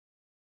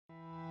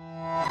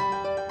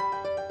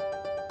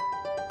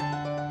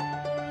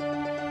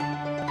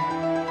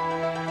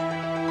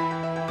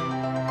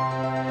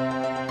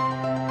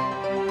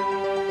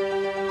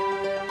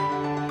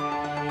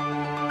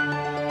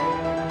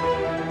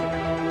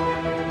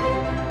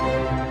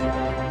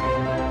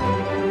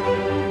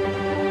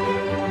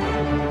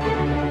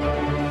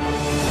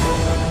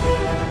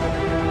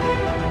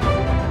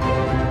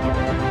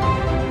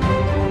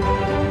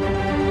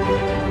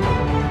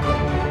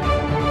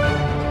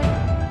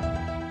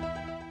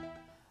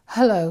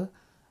Hello,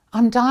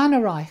 I'm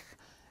Diana Reich,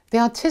 the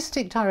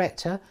Artistic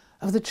Director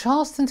of the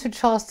Charleston to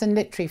Charleston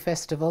Literary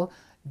Festival,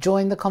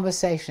 Join the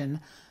Conversation,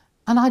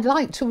 and I'd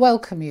like to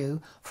welcome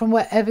you from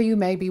wherever you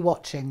may be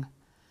watching.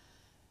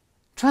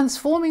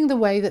 Transforming the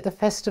way that the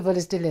festival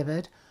is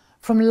delivered,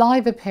 from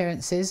live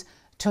appearances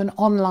to an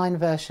online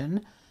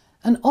version,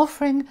 and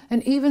offering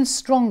an even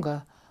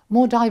stronger,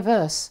 more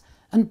diverse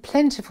and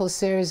plentiful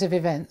series of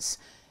events,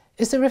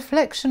 is a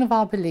reflection of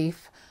our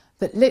belief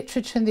that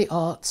literature and the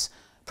arts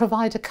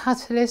provide a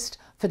catalyst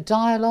for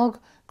dialogue,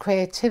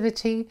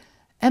 creativity,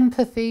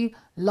 empathy,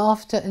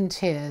 laughter and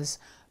tears,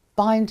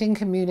 binding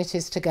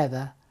communities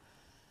together.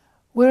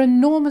 We're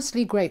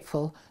enormously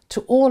grateful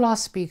to all our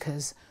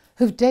speakers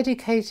who've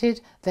dedicated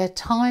their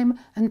time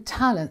and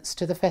talents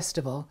to the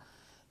festival.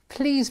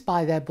 Please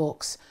buy their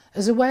books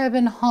as a way of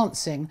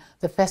enhancing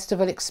the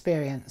festival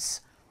experience.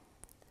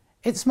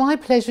 It's my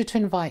pleasure to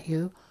invite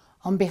you,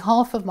 on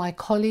behalf of my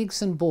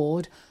colleagues and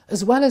board,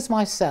 as well as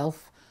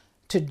myself,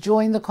 to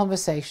join the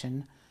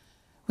conversation.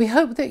 We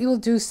hope that you'll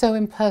do so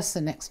in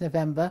person next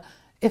November,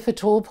 if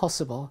at all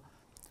possible.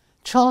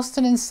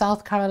 Charleston in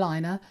South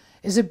Carolina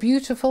is a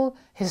beautiful,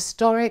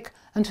 historic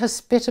and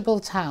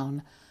hospitable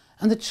town,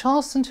 and the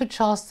Charleston to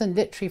Charleston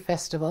Literary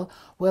Festival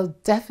will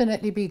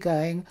definitely be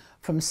going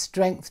from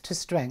strength to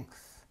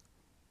strength.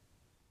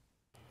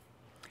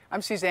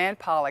 I'm Suzanne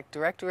Pollack,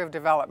 Director of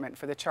Development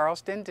for the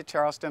Charleston to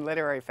Charleston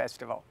Literary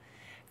Festival.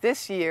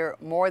 This year,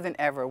 more than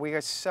ever, we are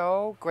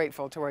so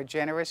grateful to our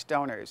generous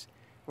donors,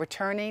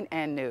 returning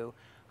and new,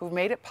 who've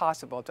made it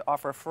possible to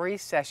offer free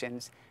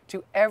sessions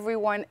to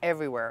everyone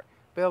everywhere,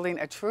 building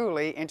a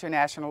truly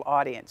international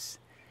audience.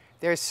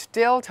 There's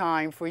still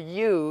time for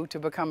you to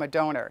become a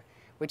donor.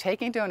 We're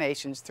taking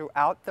donations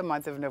throughout the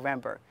month of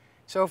November.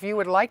 So if you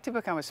would like to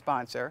become a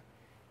sponsor,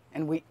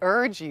 and we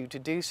urge you to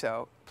do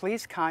so,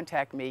 please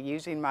contact me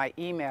using my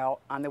email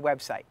on the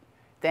website.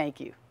 Thank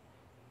you.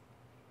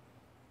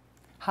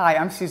 Hi,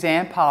 I'm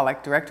Suzanne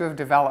Pollack, Director of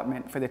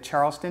Development for the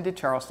Charleston to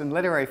Charleston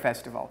Literary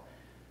Festival.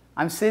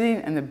 I'm sitting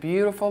in the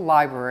beautiful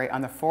library on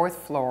the 4th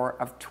floor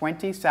of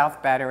 20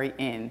 South Battery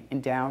Inn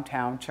in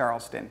downtown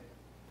Charleston.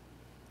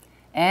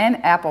 Anne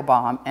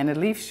Applebaum and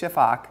Elif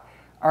Shafak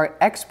are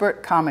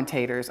expert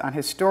commentators on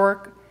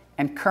historic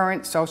and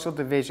current social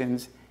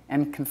divisions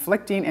and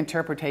conflicting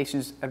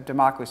interpretations of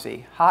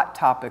democracy, hot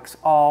topics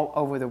all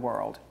over the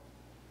world.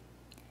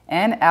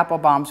 Anne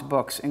Applebaum's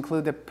books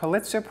include the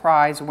Pulitzer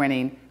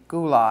Prize-winning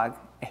Gulag,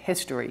 A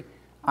History,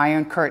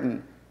 Iron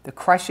Curtain, The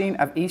Crushing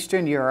of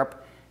Eastern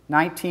Europe,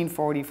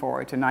 1944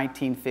 to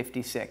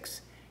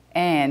 1956,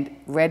 and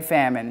Red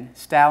Famine,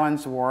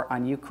 Stalin's War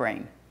on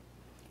Ukraine.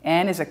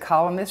 Anne is a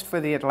columnist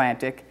for The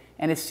Atlantic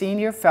and a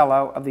senior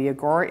fellow of the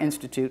Agora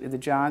Institute at the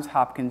Johns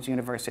Hopkins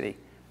University.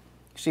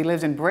 She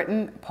lives in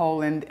Britain,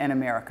 Poland, and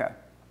America.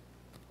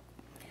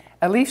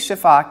 Elif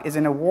Shafak is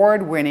an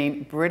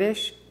award-winning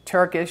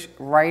British-Turkish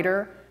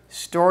writer,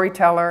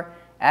 storyteller,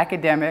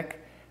 academic,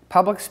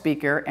 public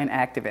speaker, and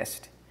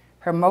activist.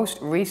 Her most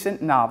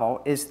recent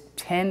novel is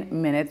 10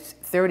 minutes,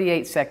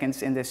 38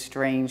 seconds in this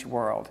strange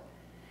world.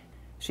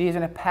 She is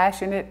a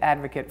passionate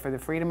advocate for the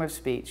freedom of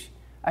speech,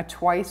 a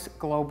twice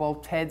global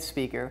TED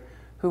speaker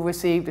who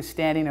received a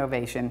standing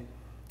ovation,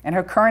 and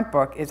her current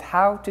book is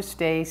How to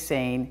Stay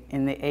Sane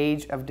in the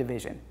Age of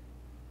Division.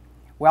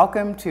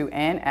 Welcome to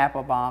Anne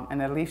Applebaum and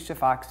Elif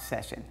Shafak's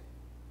session.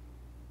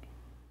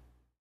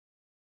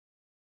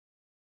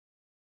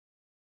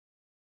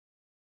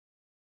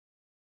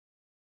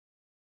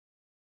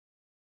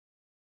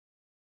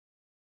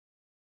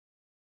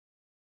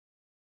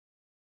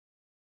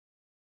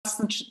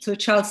 To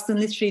Charleston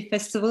Literary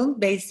Festival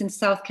based in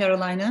South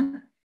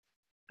Carolina.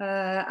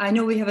 I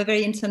know we have a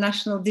very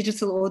international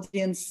digital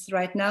audience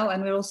right now,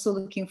 and we're also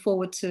looking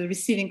forward to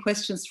receiving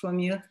questions from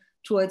you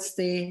towards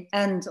the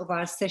end of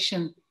our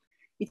session.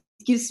 It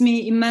gives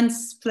me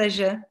immense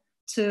pleasure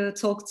to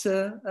talk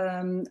to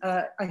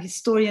a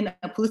historian,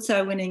 a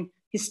Pulitzer-winning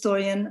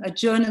historian, a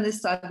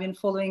journalist I've been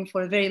following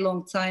for a very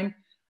long time,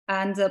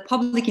 and a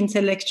public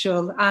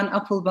intellectual, Anne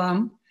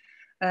Applebaum.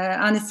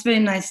 And it's very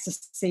nice to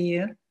see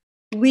you.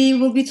 We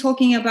will be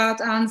talking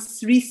about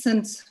Anne's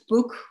recent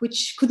book,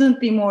 which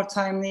couldn't be more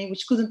timely,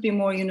 which couldn't be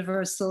more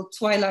universal,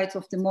 Twilight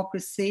of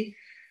Democracy.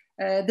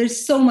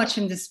 There's so much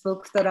in this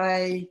book that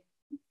I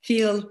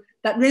feel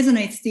that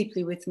resonates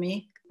deeply with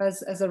me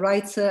as a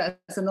writer,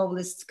 as a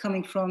novelist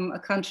coming from a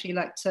country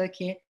like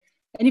Turkey.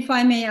 And if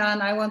I may,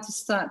 Anne, I want to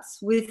start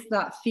with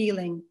that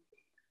feeling.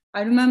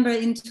 I remember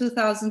in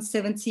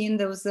 2017,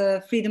 there was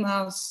a Freedom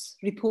House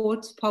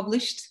report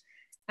published,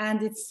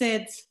 and it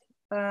said,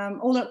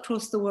 all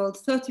across the world,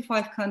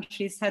 35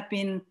 countries had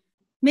been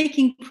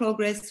making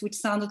progress, which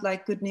sounded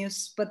like good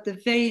news, but the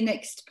very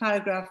next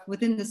paragraph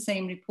within the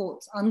same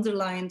report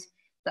underlined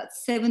that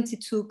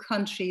 72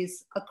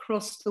 countries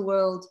across the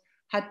world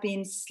had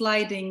been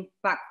sliding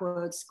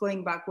backwards,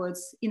 going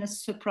backwards in a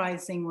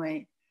surprising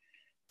way.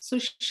 So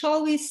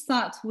shall we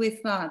start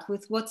with that,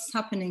 with what's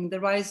happening,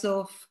 the rise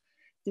of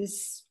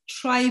this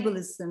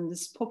tribalism,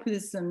 this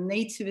populism,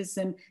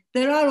 nativism?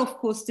 There are, of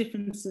course,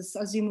 differences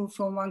as you move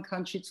from one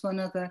country to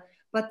another,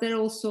 but there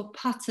are also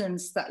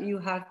patterns that you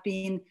have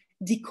been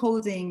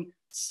decoding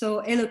so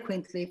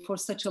eloquently for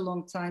such a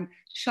long time.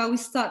 Shall we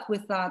start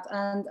with that?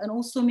 And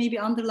also maybe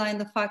underline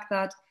the fact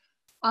that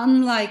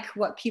unlike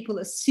what people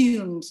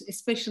assumed,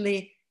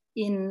 especially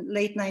in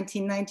late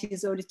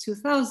 1990s, early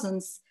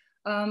 2000s,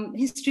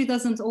 history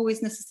doesn't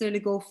always necessarily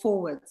go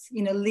forward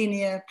in a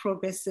linear,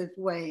 progressive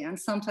way. And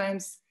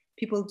sometimes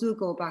people do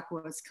go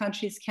backwards.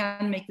 Countries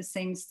can make the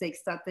same mistakes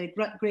that their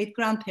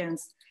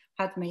great-grandparents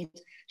had made.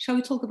 Shall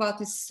we talk about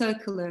this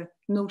circular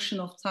notion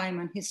of time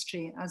and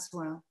history as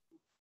well?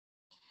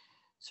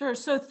 Sure.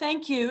 So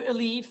thank you,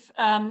 Elif.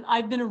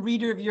 I've been a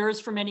reader of yours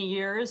for many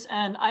years,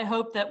 and I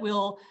hope that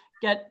we'll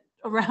get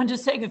around to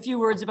saying a few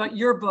words about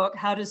your book,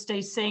 How to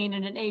Stay Sane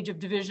in an Age of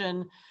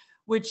Division,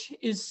 which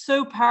is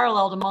so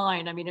parallel to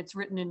mine. I mean, it's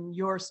written in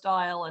your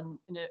style and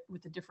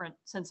with a different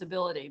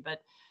sensibility,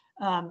 but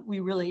we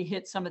really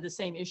hit some of the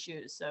same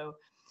issues. So,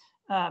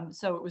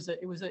 it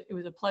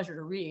was a pleasure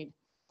to read.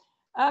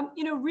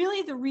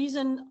 Really, the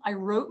reason I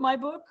wrote my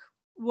book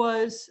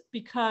was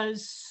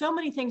because so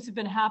many things have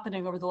been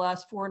happening over the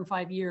last 4 and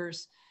 5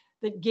 years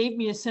that gave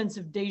me a sense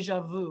of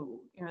deja vu,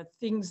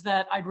 things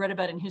that I'd read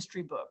about in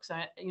history books.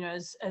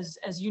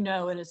 As you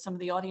know, and as some of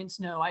the audience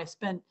know, I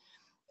spent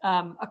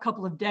a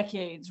couple of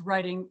decades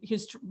writing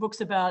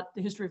books about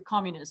the history of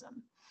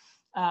communism,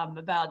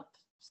 about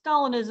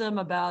Stalinism,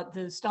 about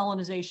the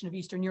Stalinization of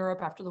Eastern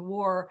Europe after the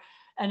war.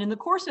 And in the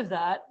course of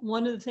that,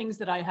 one of the things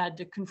that I had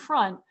to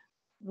confront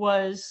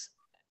was,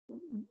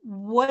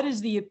 what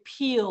is the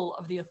appeal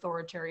of the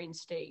authoritarian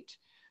state?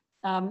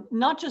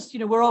 Not just,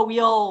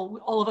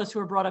 all of us who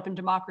are brought up in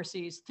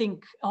democracies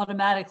think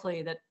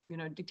automatically that,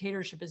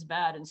 dictatorship is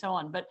bad and so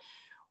on, but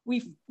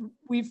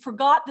we've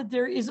forgot that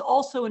there is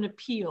also an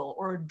appeal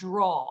or a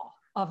draw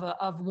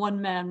of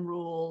one-man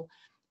rule,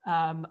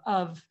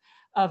 of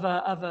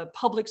a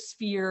public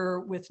sphere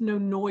with no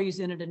noise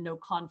in it and no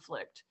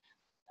conflict.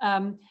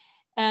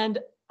 And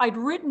I'd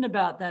written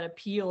about that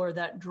appeal or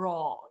that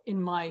draw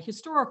in my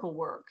historical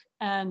work.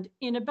 And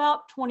in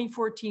about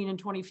 2014 and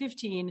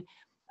 2015,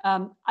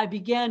 I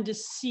began to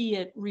see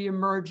it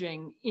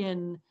reemerging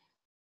in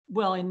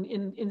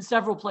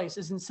several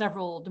places, in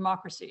several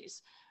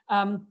democracies.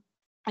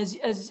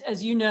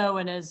 As you know,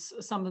 and as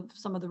some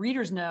of the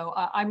readers know,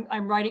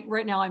 I'm writing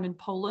right now. I'm in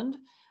Poland,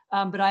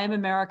 but I am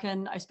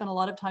American. I spent a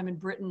lot of time in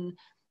Britain.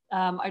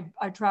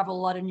 I travel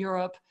a lot in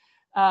Europe.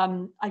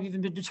 I've even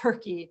been to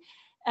Turkey,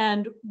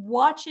 and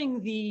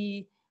watching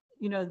the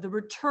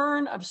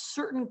return of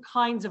certain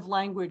kinds of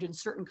language and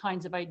certain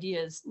kinds of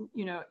ideas,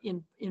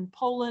 in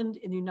Poland,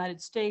 in the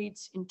United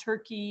States, in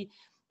Turkey,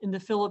 in the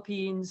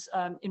Philippines,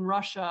 in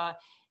Russia,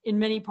 in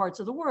many parts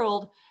of the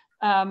world,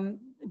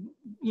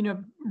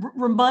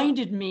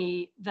 reminded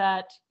me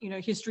that,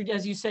 history,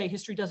 as you say,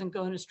 history doesn't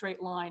go in a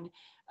straight line.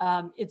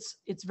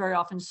 It's very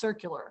often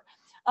circular.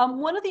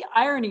 One of the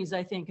ironies,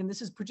 I think, and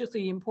this is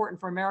particularly important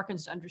for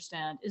Americans to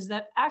understand, is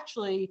that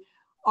actually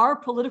our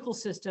political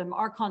system,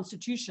 our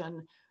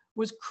Constitution,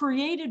 was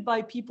created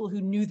by people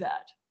who knew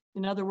that.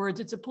 In other words,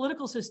 it's a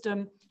political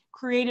system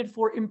created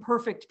for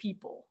imperfect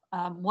people.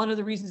 One of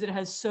the reasons it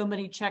has so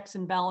many checks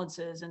and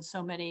balances and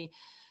so many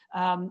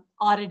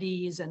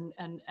oddities, and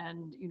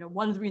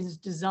one of the reasons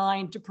it's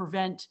designed to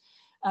prevent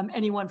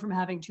anyone from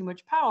having too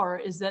much power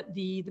is that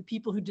the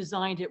people who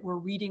designed it were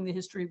reading the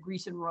history of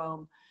Greece and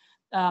Rome.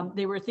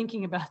 They were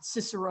thinking about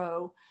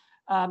Cicero.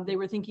 They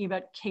were thinking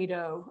about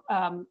Cato,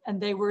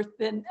 and they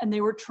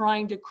were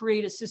trying to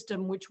create a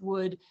system which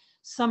would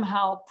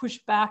somehow push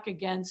back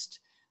against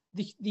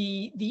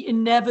the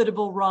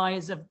inevitable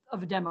rise of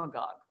a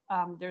demagogue.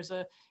 There's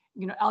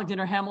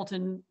Alexander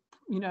Hamilton,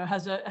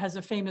 has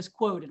a famous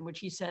quote in which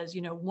he says,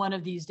 one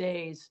of these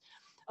days,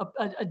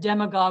 a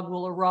demagogue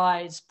will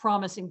arise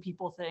promising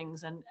people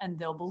things and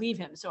they'll believe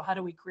him. So how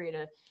do we create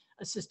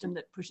a system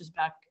that pushes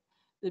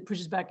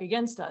back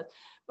against us?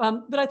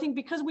 But I think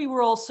because we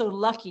were all so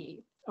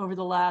lucky over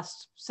the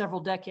last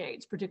several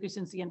decades, particularly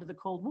since the end of the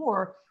Cold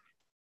War,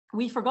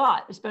 we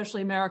forgot,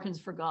 especially Americans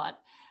forgot,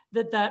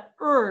 that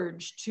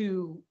urge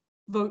to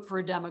vote for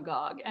a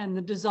demagogue and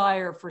the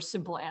desire for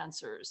simple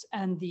answers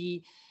and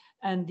the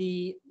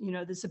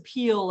this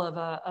appeal of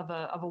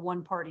a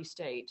one-party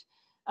state.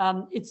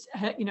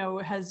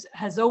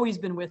 Has always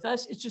been with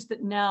us. It's just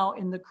that now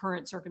in the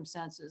current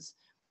circumstances,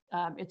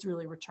 it's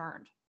really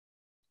returned.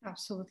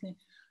 Absolutely.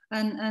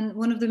 And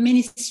one of the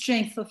many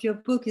strengths of your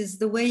book is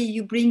the way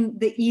you bring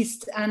the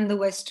East and the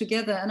West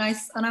together. And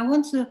I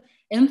want to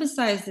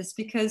emphasize this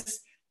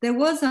because there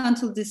was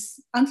until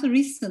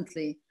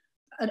recently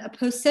a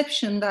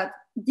perception that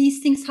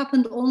these things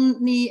happened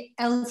only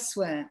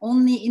elsewhere,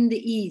 only in the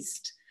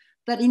East,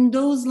 that in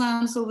those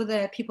lands over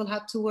there, people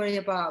had to worry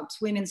about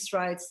women's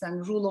rights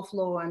and rule of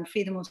law and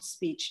freedom of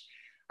speech.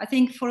 I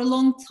think for a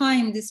long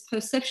time, this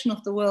perception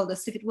of the world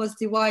as if it was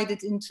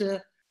divided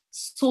into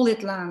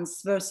solid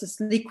lands versus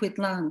liquid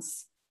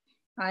lands.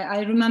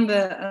 I remember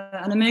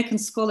an American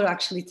scholar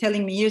actually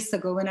telling me years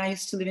ago when I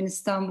used to live in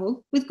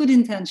Istanbul with good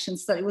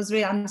intentions that it was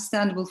very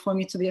understandable for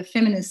me to be a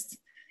feminist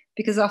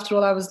because after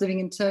all, I was living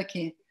in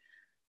Turkey.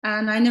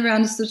 And I never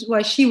understood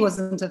why she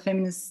wasn't a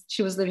feminist.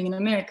 She was living in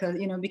America,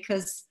 you know,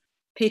 because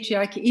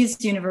patriarchy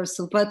is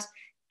universal. But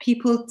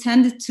people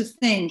tended to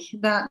think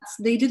that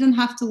they didn't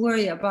have to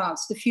worry about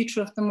the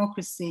future of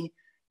democracy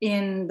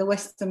in the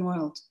Western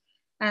world.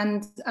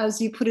 And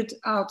as you put it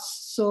out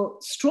so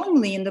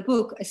strongly in the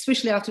book,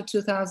 especially after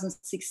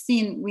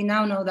 2016, we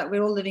now know that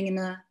we're all living in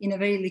a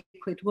very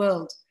liquid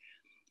world.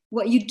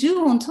 What you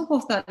do on top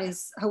of that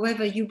is,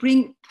 however, you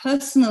bring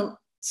personal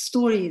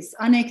stories,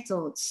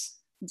 anecdotes,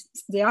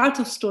 the art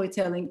of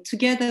storytelling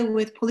together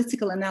with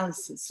political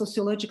analysis,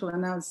 sociological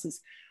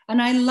analysis.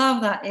 And I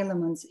love that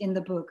element in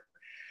the book.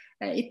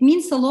 It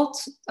means a lot,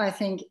 I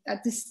think,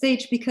 at this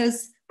stage,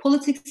 because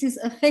politics is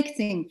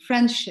affecting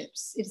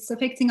friendships. It's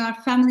affecting our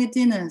family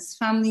dinners,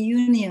 family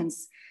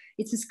unions.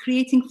 It is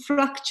creating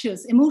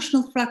fractures,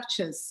 emotional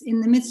fractures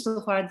in the midst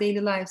of our daily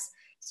lives.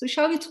 So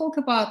shall we talk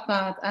about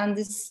that and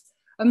this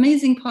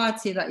amazing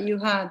party that you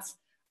had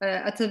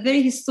at a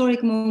very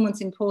historic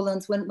moment in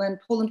Poland when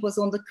Poland was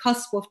on the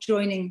cusp of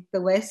joining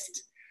the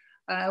West?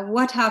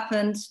 What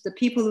happened, the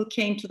people who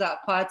came to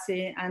that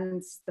party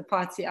and the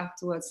party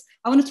afterwards.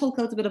 I want to talk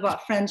a little bit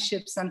about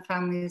friendships and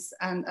families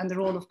and the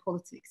role of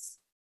politics.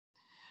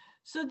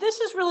 So this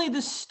is really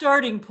the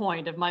starting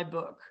point of my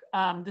book.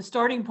 The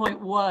starting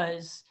point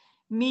was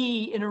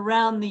me in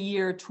around the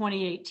year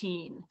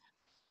 2018,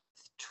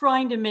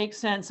 trying to make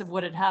sense of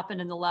what had happened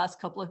in the last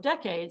couple of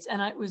decades.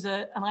 And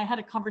I had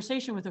a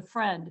conversation with a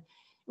friend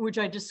in which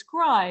I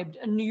described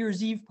a New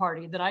Year's Eve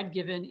party that I'd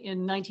given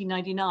in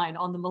 1999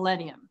 on the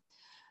millennium.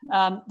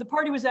 The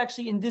party was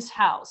actually in this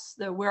house,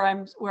 where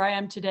I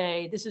am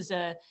today. This is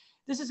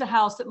a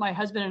house that my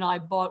husband and I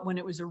bought when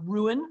it was a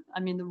ruin. I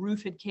mean, the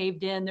roof had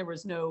caved in. There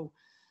was no,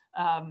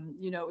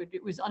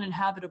 it was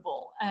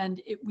uninhabitable,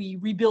 and we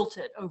rebuilt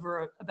it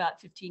over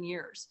about 15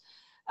 years.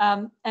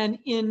 And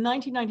in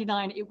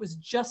 1999, it was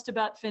just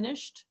about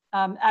finished.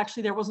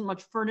 Actually, there wasn't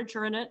much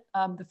furniture in it.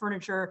 The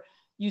furniture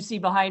you see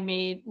behind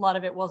me, a lot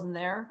of it wasn't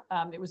there.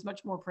 It was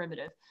much more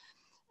primitive.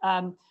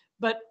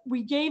 But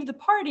we gave the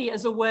party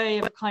as a way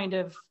of kind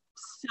of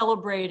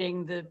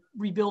celebrating the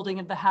rebuilding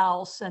of the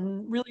house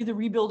and really the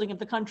rebuilding of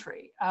the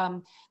country.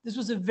 This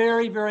was a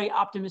very, very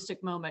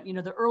optimistic moment. You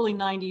know, the early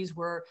 90s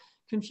were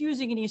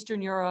confusing in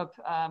Eastern Europe.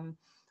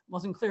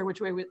 Wasn't clear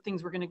which way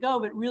things were going to go,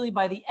 but really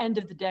by the end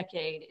of the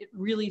decade, it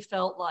really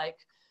felt like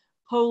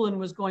Poland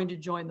was going to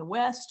join the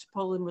West.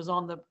 Poland was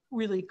on the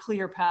really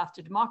clear path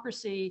to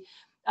democracy.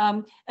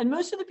 And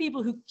most of the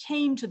people who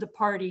came to the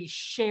party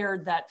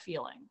shared that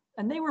feeling.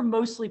 And they were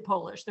mostly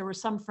Polish. There were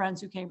some friends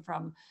who came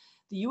from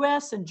the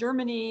US and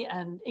Germany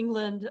and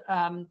England.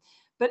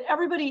 But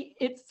everybody,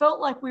 it felt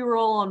like we were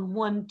all on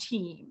one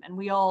team, and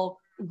we all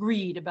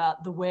agreed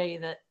about the way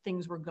that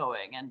things were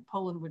going, and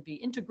Poland would be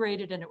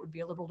integrated, and it would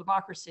be a liberal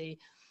democracy,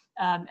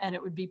 and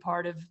it would be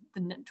part of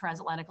the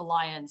transatlantic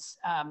alliance,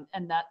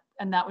 and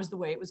that was the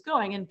way it was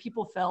going, and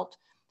people felt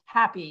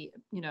happy,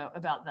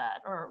 about that,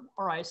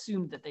 or I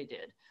assumed that they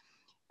did.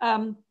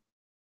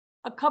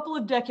 A couple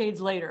of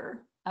decades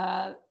later,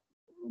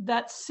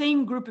 that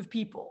same group of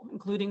people,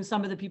 including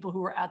some of the people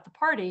who were at the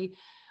party,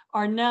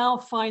 are now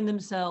find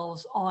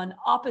themselves on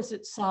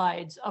opposite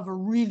sides of a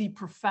really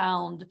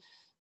profound,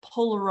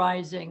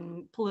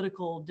 polarizing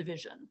political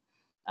division.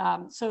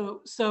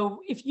 So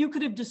if you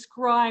could have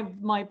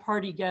described my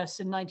party guests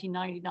in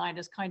 1999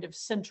 as kind of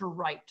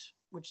center-right,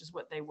 which is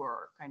what they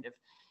were, kind of,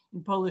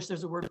 in Polish,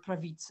 there's a word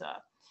prawica.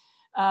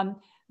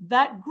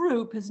 That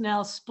group has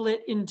now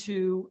split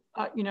into,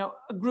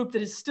 a group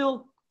that is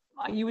still,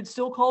 you would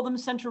still call them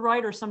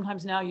center-right, or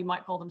sometimes now you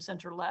might call them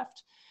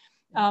center-left.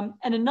 And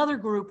another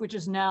group, which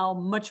is now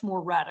much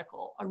more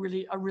radical, a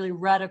really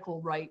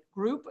radical right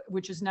group,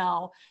 which is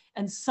now,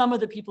 and some of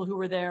the people who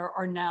were there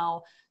are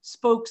now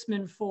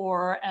spokesmen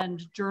for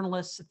and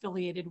journalists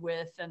affiliated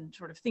with and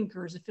sort of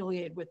thinkers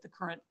affiliated with the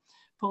current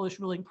Polish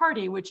ruling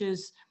party, which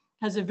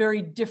has a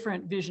very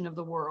different vision of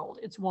the world.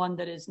 It's one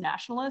that is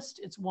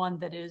nationalist. It's one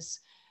that is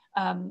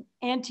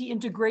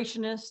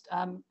anti-integrationist.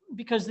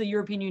 Because the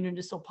European Union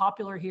is so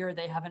popular here,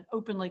 they haven't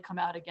openly come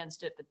out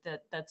against it,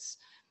 but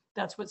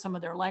that's what some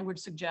of their language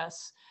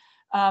suggests.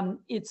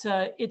 It's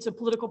a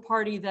political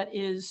party that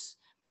is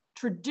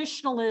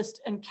traditionalist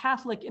and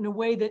Catholic in a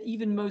way that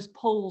even most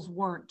Poles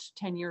weren't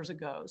 10 years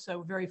ago.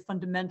 So very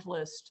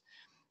fundamentalist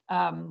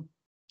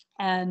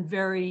and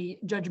very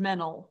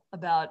judgmental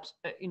about,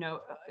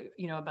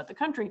 about the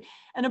country.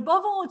 And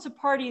above all, it's a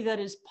party that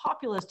is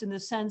populist in the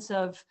sense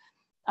of,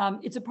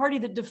 it's a party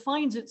that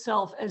defines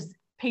itself as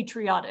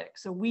patriotic.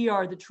 So we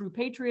are the true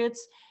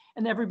patriots,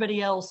 and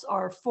everybody else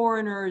are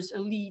foreigners,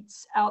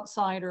 elites,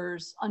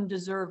 outsiders,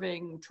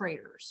 undeserving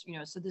traitors.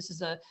 So this is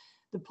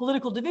the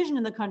political division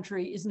in the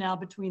country is now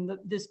between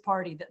this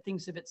party that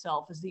thinks of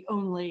itself as the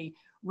only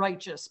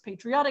righteous,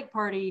 patriotic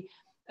party,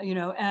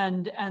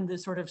 and the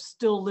sort of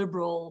still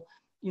liberal,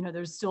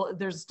 there's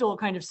still a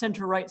kind of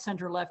center-right,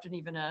 center-left, and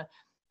even a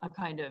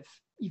kind of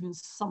even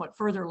somewhat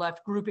further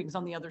left groupings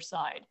on the other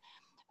side.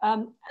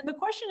 And the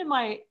question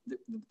in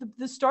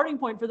the starting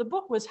point for the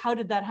book was, how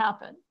did that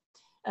happen?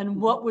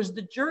 and what was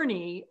the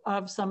journey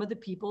of some of the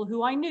people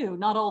who I knew.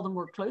 Not all of them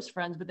were close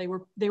friends, but they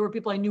were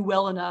people I knew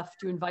well enough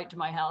to invite to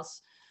my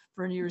house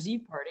for a New Year's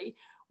Eve party.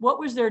 What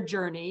was their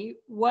journey?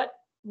 What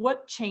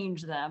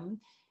changed them?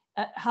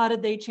 How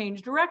did they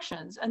change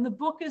directions? And the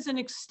book is an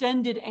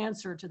extended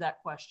answer to that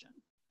question.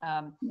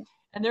 And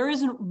there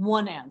isn't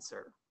one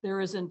answer.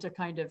 There isn't a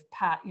kind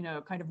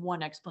of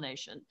one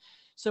explanation.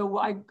 So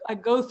I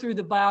go through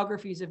the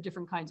biographies of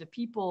different kinds of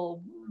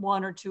people,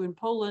 1 or 2 in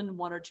Poland,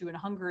 1 or 2 in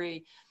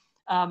Hungary,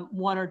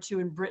 1 or 2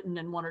 in Britain,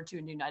 and 1 or 2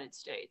 in the United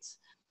States.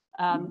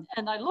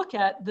 And I look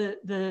at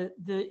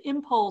the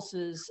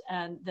impulses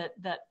and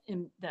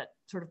that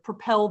sort of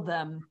propelled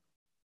them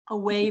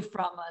away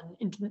from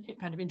a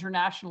kind of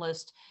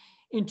internationalist,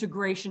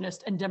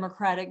 integrationist, and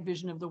democratic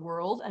vision of the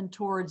world, and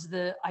towards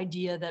the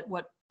idea that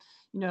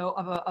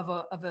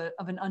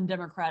of an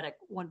undemocratic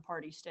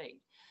one-party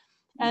state.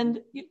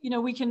 And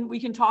we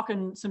can talk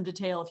in some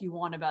detail if you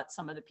want about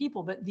some of the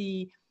people, but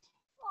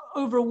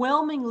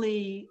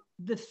overwhelmingly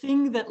the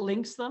thing that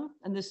links them,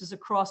 and this is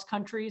across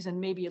countries, and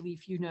maybe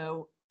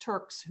Elif,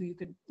 Turks who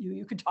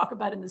you could talk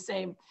about in the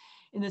same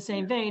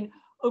vein.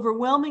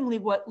 Overwhelmingly,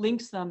 what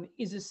links them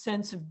is a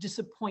sense of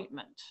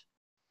disappointment.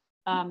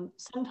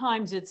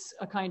 Sometimes it's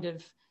a kind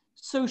of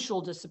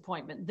social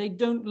disappointment. They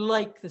don't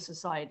like the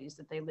societies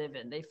that they live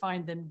in. They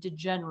find them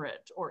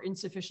degenerate or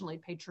insufficiently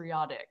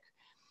patriotic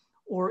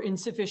or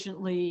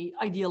insufficiently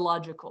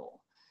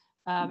ideological.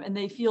 And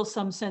they feel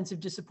some sense of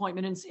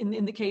disappointment. And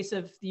in the case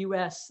of the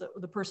US,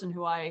 the person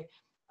who I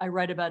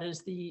write about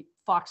is the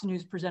Fox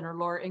News presenter,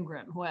 Laura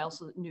Ingraham, who I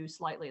also knew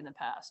slightly in the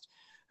past,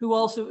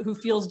 who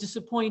feels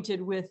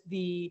disappointed with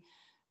the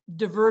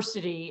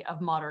diversity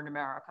of modern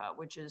America,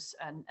 which is,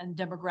 and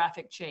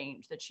demographic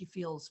change that she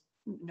feels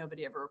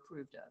nobody ever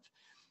approved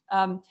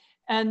of.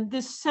 And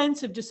this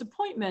sense of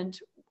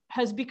disappointment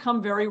has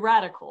become very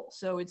radical.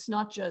 So it's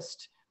not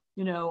just,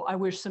 I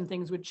wish some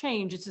things would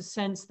change. It's a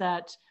sense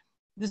that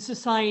the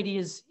society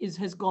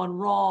has gone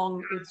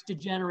wrong, it's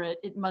degenerate,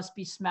 it must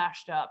be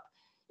smashed up,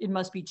 it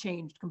must be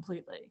changed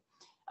completely.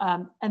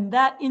 And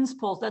that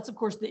impulse, that's of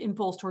course the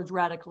impulse towards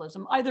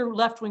radicalism, either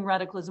left-wing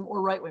radicalism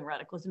or right-wing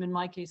radicalism. In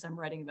my case, I'm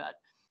writing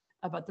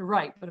about the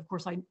right, but of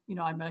course I'm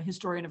a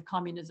historian of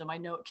communism. I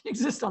know it can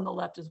exist on the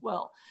left as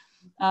well.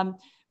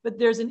 But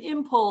there's an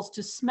impulse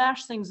to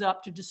smash things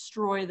up, to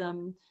destroy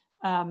them,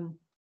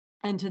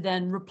 and to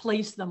then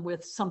replace them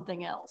with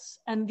something else.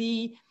 And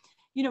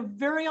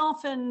very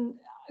often,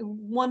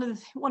 one of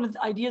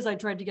the ideas I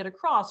tried to get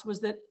across was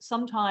that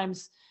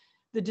sometimes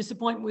the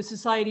disappointment with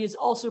society is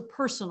also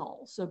personal.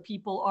 So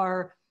people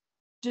are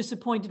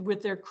disappointed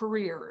with their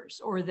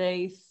careers, or in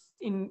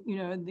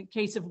the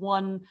case of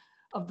one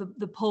of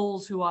the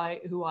Poles who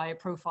I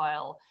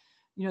profile,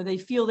 they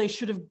feel they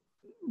should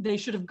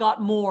have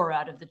got more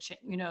out of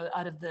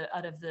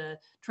the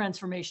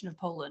transformation of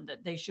Poland.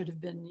 That they should have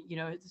been,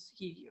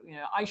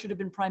 I should have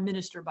been prime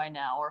minister by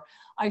now, or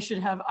I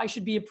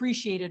should be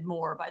appreciated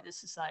more by this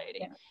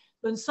society. Yeah.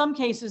 But in some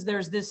cases,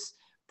 there's this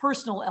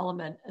personal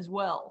element as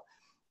well.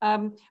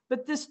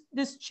 But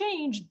this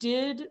change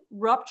did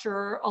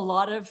rupture a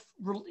lot of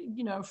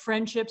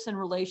friendships and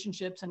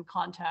relationships and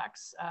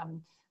contacts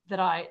that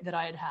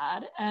I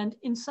had, and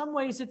in some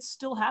ways it's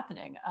still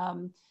happening.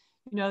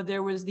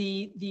 There was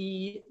the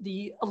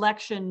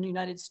election in the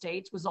United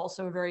States was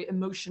also a very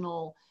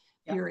emotional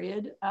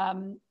period,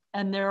 and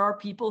there are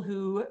people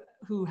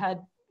who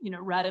had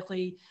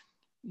radically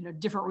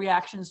different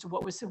reactions to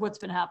what's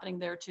been happening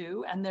there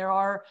too, and there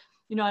are.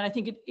 And I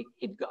think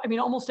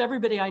almost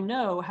everybody I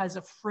know has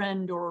a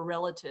friend or a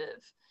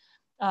relative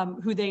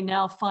who they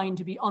now find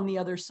to be on the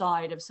other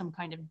side of some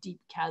kind of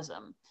deep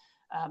chasm,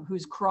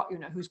 who's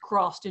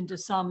crossed into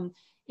some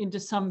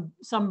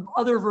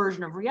other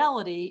version of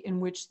reality in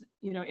which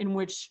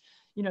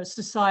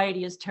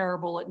society is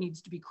terrible. It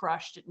needs to be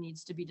crushed. It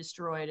needs to be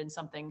destroyed, and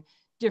something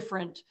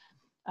different,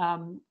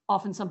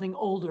 often something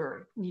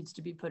older, needs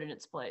to be put in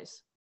its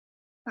place.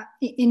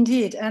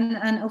 Indeed, and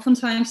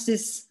oftentimes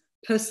this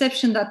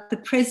perception that the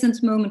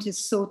present moment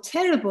is so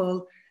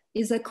terrible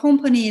is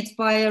accompanied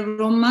by a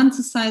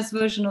romanticized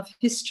version of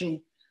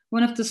history.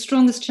 One of the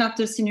strongest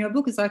chapters in your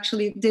book is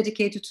actually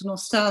dedicated to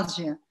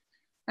nostalgia.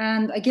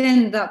 And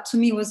again, that to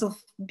me was of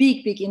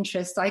big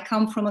interest. I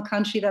come from a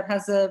country that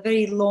has a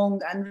very long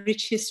and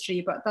rich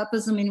history, but that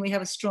doesn't mean we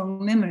have a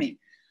strong memory.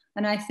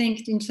 And I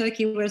think in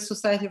Turkey, we're a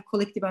society of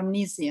collective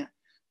amnesia.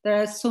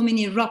 There are so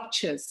many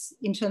ruptures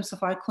in terms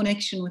of our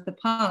connection with the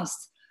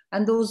past.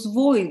 And those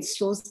voids,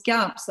 those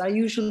gaps are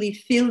usually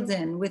filled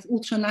in with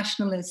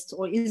ultranationalist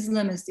or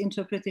Islamist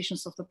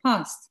interpretations of the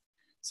past.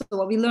 So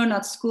what we learn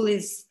at school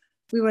is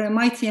we were a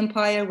mighty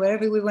empire.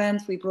 Wherever we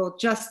went, we brought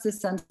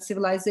justice and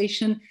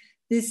civilization.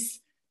 This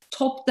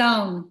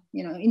top-down,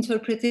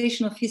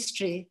 interpretation of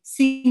history,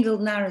 single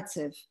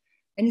narrative.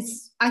 And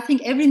I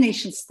think every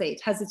nation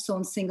state has its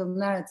own single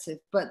narrative,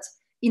 but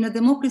in a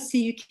democracy,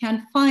 you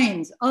can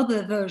find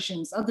other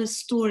versions, other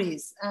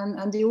stories,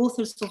 and the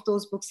authors of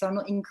those books are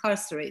not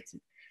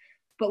incarcerated.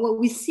 But what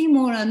we see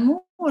more and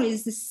more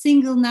is the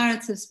single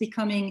narratives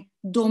becoming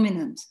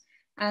dominant.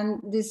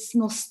 and this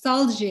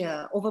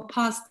nostalgia of a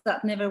past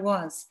that never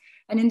was.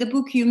 And in the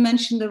book, you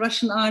mentioned the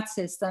Russian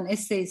artist and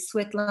essayist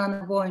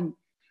Svetlana Voyn.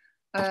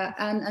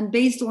 And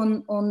based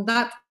on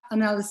that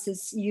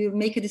analysis, you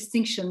make a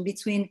distinction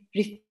between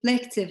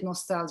reflective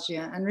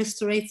nostalgia and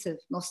restorative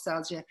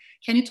nostalgia.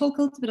 Can you talk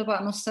a little bit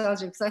about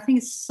nostalgia? Because I think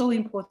it's so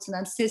important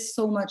and says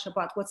so much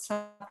about what's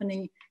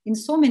happening in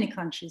so many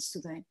countries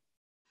today.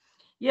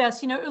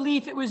 Yes, you know,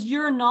 Elif, it was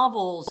your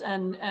novels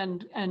and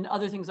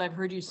other things I've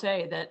heard you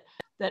say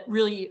that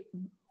really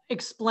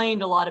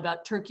explained a lot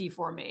about Turkey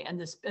for me, and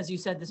this, as you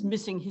said, this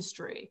missing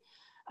history.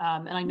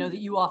 And I know that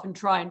you often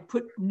try and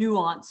put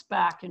nuance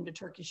back into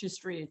Turkish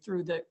history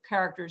through the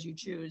characters you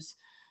choose,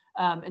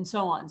 and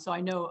so on. So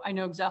I know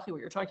exactly what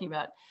you're talking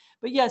about.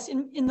 But yes,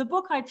 in the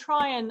book, I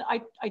try and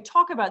I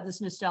talk about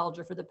this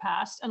nostalgia for the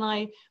past, and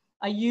I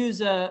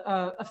use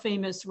a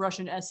famous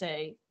Russian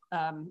essay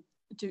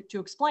to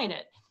explain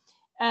it.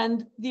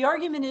 And the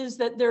argument is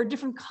that there are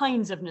different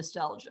kinds of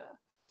nostalgia.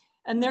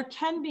 And there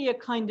can be a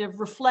kind of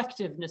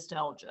reflective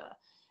nostalgia,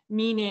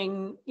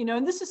 meaning, you know,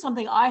 and this is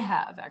something I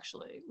have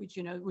actually,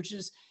 which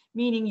is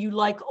meaning you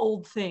like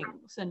old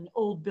things and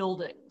old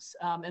buildings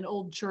and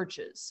old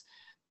churches.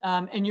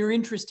 And you're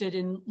interested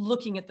in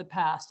looking at the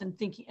past and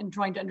thinking and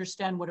trying to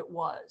understand what it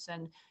was.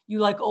 And you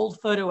like old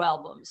photo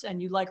albums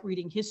and you like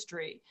reading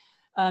history.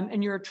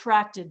 And you're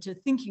attracted to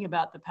thinking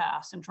about the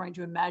past and trying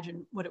to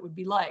imagine what it would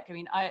be like. I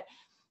mean,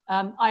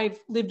 I've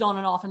lived on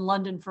and off in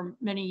London for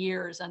many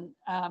years, and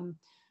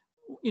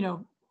you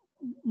know,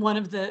 one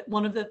of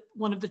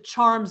the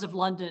charms of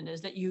London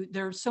is that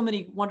there are so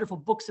many wonderful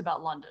books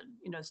about London,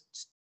 you know,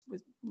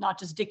 with not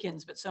just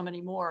Dickens, but so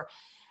many more.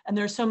 And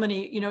there's so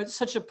many, you know, it's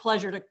such a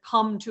pleasure to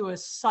come to a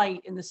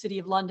site in the city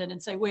of London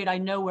and say, wait, I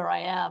know where I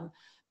am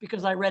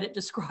because I read it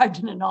described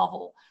in a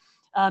novel.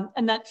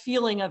 And that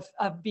feeling of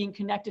being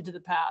connected to the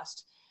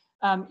past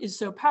is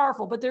so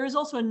powerful. But there is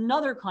also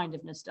another kind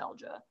of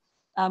nostalgia,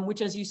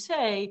 which, as you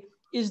say,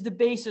 is the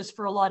basis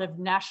for a lot of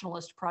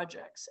nationalist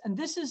projects. And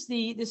this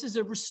is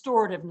a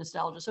restorative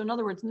nostalgia. So in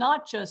other words,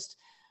 not just,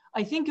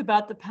 I think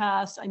about the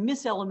past, I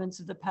miss elements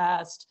of the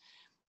past,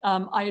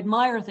 I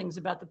admire things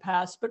about the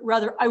past, but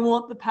rather I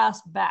want the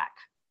past back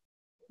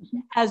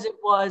as it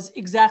was,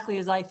 exactly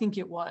as I think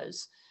it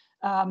was.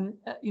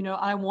 You know,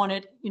 I want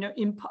it, you know,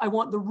 I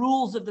want the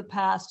rules of the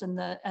past and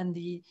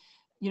the,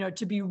 you know,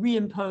 to be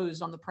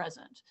reimposed on the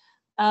present.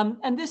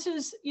 And this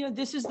is, you know,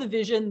 this is the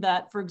vision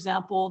that, for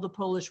example, the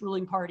Polish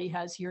ruling party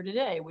has here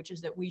today, which is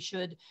that we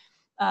should,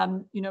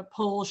 you know,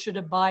 Poles should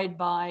abide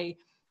by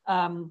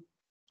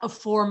a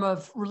form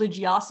of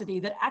religiosity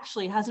that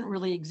actually hasn't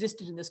really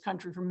existed in this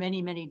country for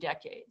many, many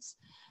decades.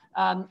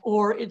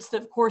 Or it's,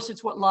 of course,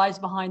 it's what lies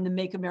behind the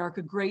Make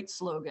America Great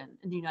slogan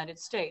in the United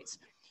States,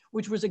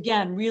 which was,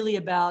 again, really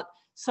about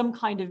some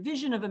kind of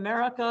vision of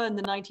America in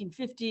the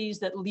 1950s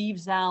that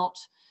leaves out,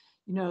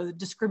 you know, the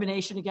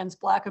discrimination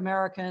against Black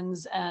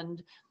Americans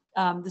and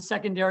the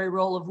secondary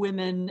role of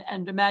women,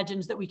 and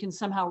imagines that we can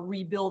somehow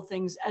rebuild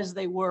things as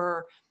they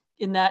were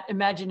in that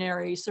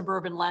imaginary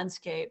suburban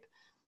landscape,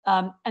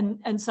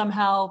 and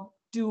somehow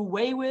do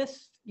away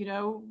with, you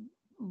know,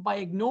 by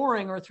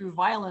ignoring or through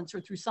violence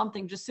or through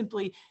something, just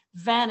simply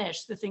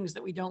vanish the things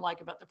that we don't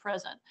like about the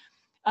present.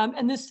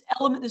 And this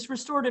element, this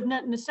restorative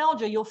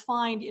nostalgia, you'll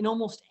find in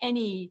almost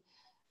any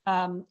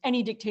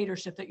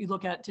dictatorship that you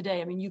look at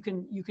today. I mean,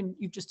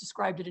 you've just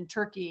described it in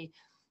Turkey.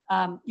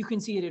 You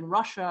can see it in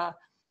Russia.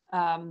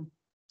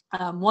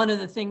 One of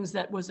the things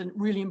that was a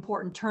really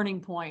important turning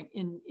point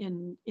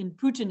in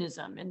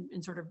Putinism,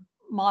 in sort of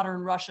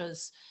modern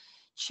Russia's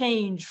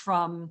change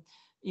from,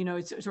 you know,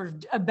 it's sort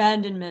of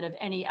abandonment of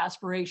any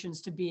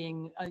aspirations to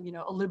being, you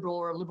know, a liberal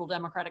or a liberal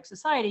democratic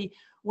society,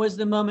 was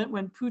the moment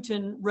when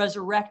Putin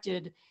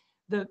resurrected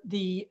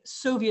the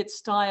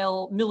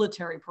Soviet-style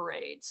military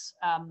parades,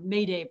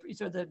 May Day,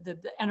 so the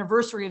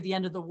anniversary of the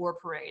end of the war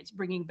parades,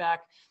 bringing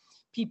back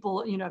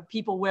people, you know,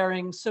 people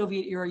wearing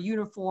Soviet-era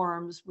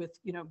uniforms with,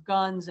 you know,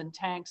 guns and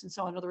tanks and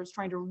so on. In other words,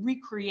 trying to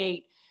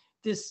recreate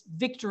this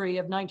victory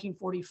of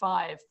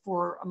 1945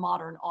 for a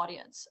modern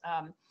audience.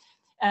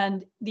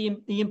 And the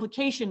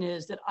implication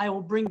is that I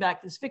will bring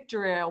back this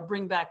victory, I will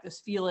bring back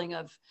this feeling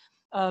of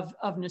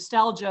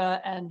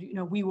nostalgia, and, you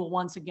know, we will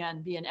once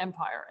again be an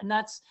empire. And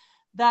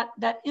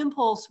that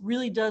impulse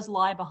really does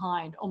lie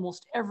behind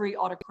almost every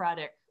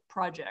autocratic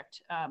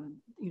project,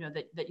 you know,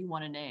 that you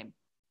want to name.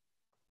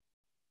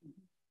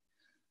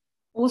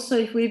 Also,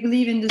 if we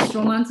believe in this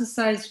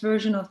romanticized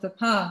version of the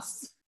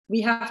past, we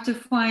have to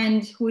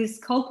find who is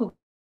culpable,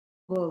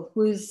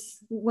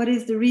 what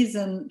is the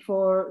reason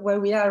for where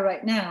we are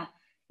right now.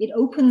 It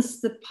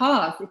opens the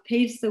path, it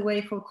paves the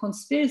way for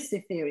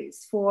conspiracy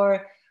theories,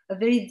 for a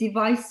very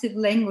divisive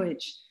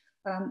language.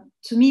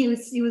 To me,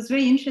 it was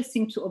very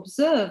interesting to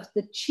observe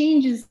the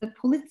changes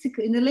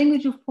in the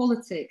language of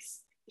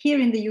politics here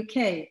in the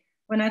UK.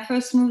 When I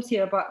first moved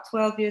here about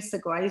 12 years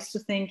ago, I used to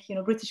think, you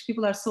know, British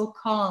people are so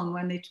calm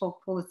when they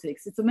talk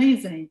politics. It's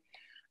amazing.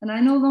 And I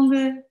no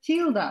longer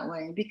feel that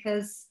way,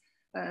 because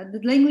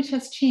the language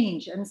has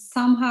changed, and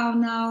somehow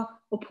now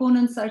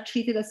opponents are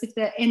treated as if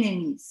they're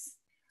enemies.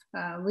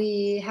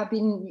 We have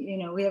been,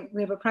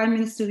 we have a prime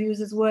minister who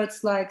uses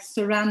words like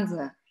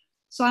surrender.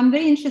 So I'm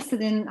very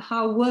interested in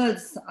how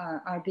words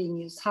are being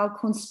used, how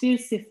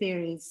conspiracy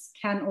theories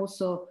can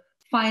also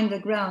find the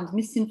ground,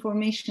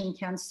 misinformation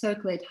can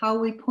circulate, how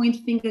we point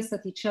fingers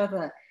at each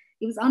other.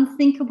 It was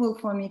unthinkable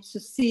for me to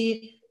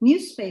see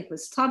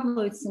newspapers,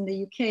 tabloids in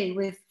the UK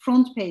with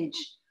front page,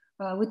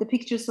 with the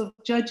pictures of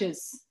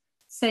judges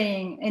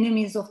saying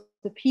enemies of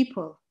the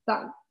people.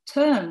 That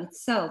term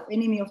itself,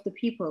 enemy of the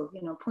people,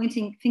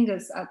 pointing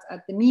fingers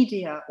at the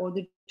media or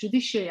the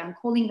judiciary and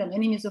calling them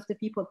enemies of the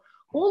people.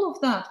 All of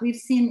that we've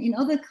seen in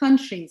other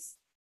countries,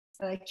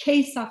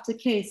 case after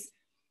case.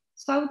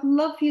 So I would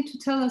love you to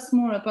tell us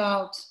more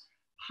about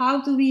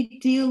how do we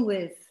deal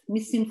with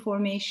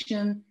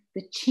misinformation,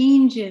 the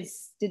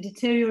changes, the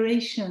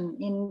deterioration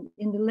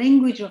in the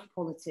language of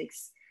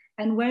politics,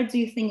 and where do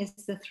you think is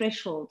the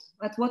threshold?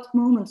 At what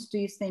moment do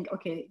you think,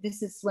 okay,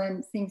 this is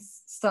when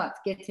things start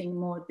getting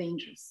more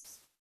dangerous?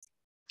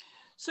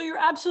 So you're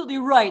absolutely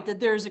right that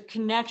there's a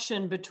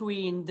connection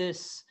between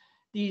these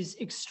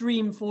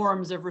extreme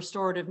forms of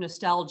restorative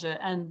nostalgia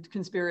and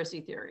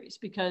conspiracy theories,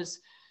 because,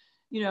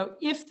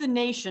 if the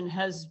nation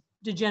has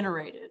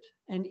degenerated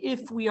and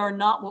if we are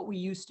not what we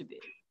used to be,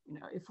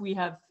 if we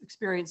have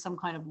experienced some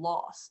kind of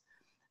loss,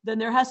 then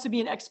there has to be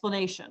an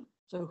explanation.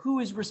 So who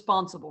is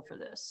responsible for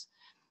this?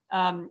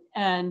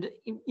 And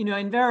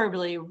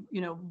invariably,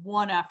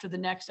 one after the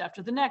next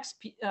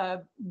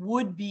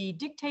would be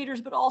dictators,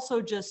 but also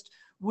just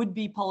would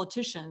be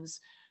politicians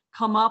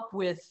come up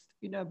with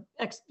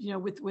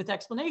with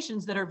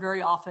explanations that are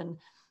very often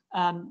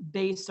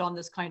based on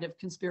this kind of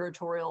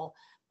conspiratorial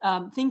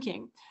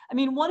thinking. I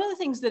mean, one of the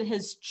things that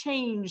has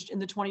changed in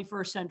the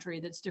 21st century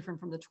that's different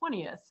from the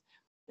 20th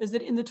is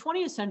that in the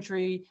 20th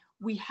century,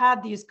 we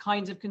had these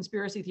kinds of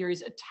conspiracy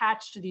theories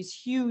attached to these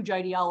huge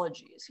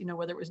ideologies,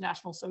 whether it was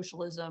National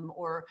Socialism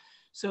or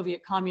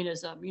Soviet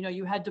communism.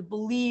 You had to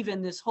believe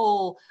in this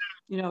whole,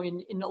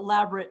 in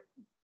elaborate,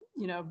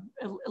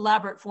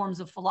 elaborate forms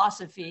of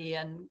philosophy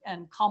and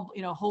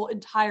whole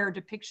entire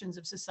depictions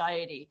of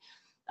society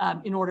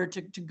in order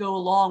to go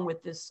along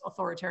with this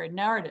authoritarian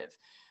narrative.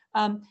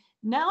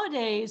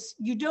 Nowadays,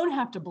 you don't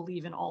have to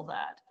believe in all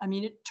that. I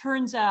mean, it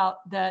turns out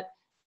that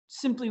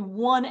simply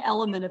one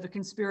element of a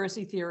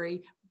conspiracy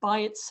theory by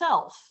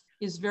itself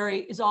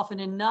is often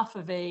enough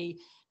of a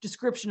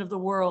description of the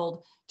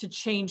world to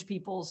change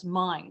people's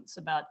minds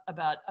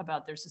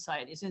about their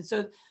societies. And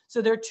so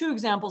there are two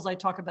examples I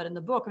talk about in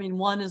the book. I mean,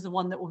 one is the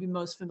one that will be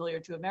most familiar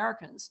to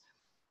Americans,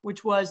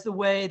 which was the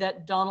way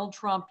that Donald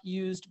Trump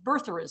used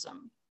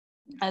birtherism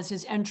as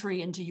his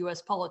entry into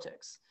US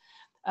politics.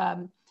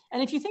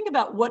 And if you think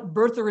about what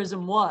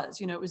birtherism was,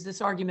 it was this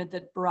argument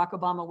that Barack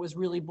Obama was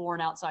really born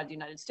outside the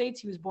United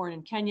States. He was born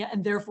in Kenya,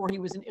 and therefore he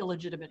was an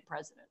illegitimate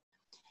president.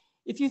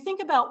 If you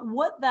think about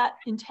what that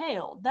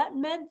entailed, that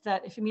meant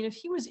that if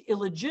he was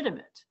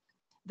illegitimate,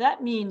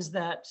 that means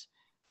that,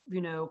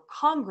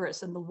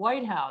 Congress and the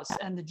White House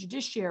and the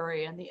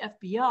judiciary and the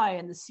FBI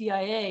and the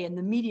CIA and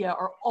the media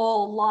are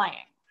all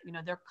lying.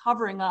 They're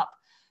covering up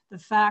the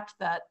fact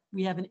that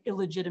we have an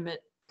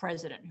illegitimate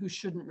president who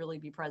shouldn't really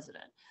be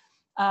president.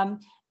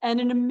 And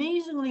an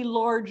amazingly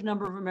large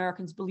number of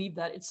Americans believe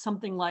that. It's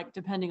something like,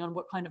 depending on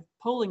what kind of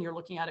polling you're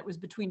looking at, it was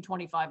between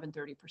 25 and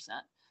 30%.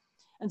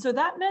 And so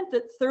that meant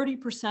that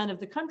 30% of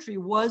the country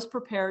was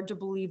prepared to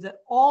believe that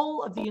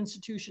all of the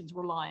institutions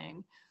were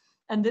lying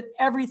and that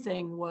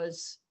everything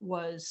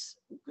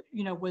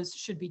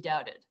should be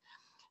doubted.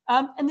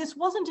 And this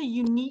wasn't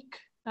unique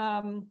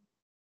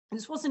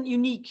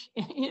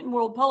in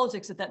world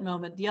politics at that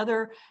moment. The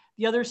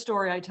other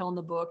story I tell in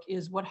the book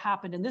is what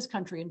happened in this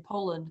country, in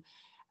Poland,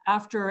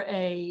 after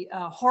a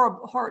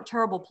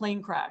terrible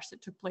plane crash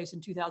that took place in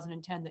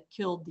 2010 that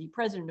killed the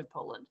president of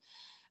Poland.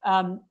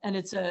 And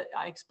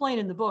I explain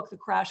in the book, the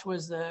crash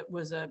was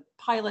a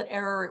pilot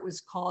error. It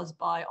was caused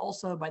by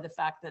the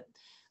fact that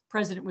the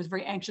president was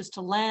very anxious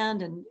to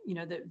land, and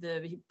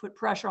he put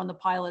pressure on the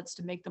pilots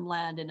to make them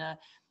land in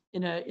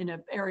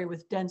an area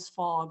with dense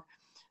fog.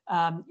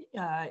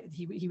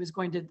 He was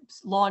going to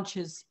launch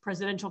his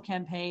presidential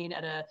campaign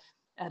at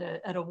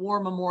a war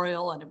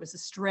memorial, and it was a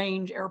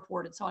strange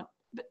airport and so on.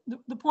 But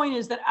the point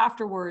is that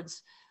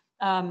afterwards,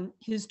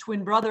 his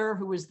twin brother,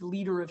 who was the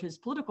leader of his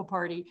political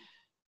party,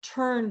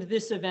 turned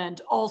this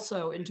event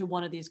also into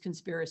one of these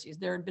conspiracies.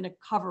 There had been a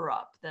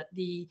cover-up that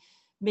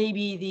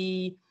maybe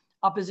the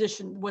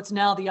opposition, what's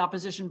now the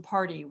opposition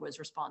party, was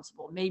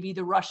responsible. Maybe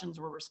the Russians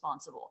were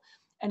responsible.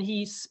 And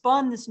he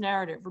spun this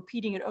narrative,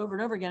 repeating it over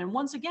and over again. And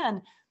once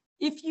again,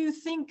 if you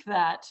think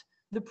that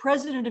the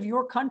president of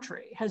your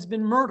country has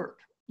been murdered,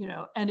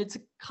 and it's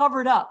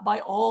covered up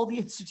by all the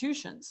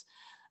institutions,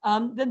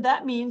 then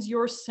that means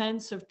your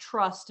sense of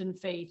trust and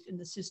faith in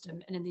the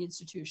system and in the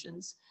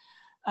institutions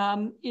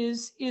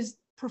is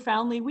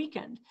profoundly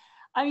weakened.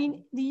 I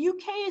mean, the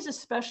UK is a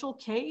special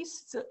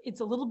case. It's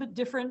a little bit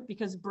different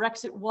because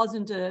Brexit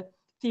wasn't a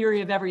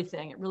theory of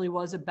everything. It really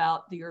was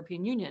about the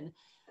European Union.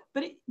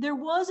 But there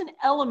was an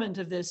element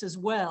of this as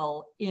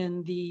well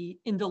in the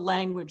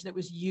language that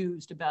was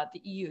used about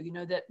the EU, you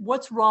know, that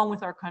what's wrong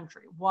with our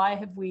country? Why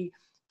have we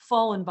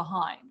fallen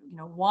behind? You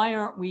know,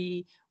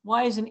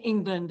 why isn't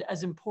England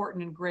as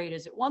important and great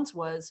as it once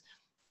was?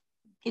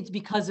 It's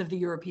because of the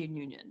European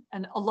Union.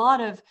 And a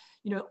lot of,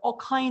 you know, all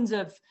kinds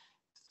of,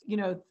 you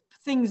know,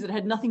 things that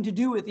had nothing to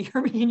do with the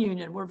European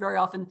Union were very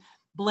often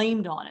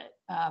blamed on it.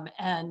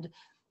 And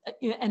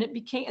it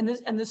became,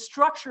 and the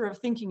structure of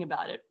thinking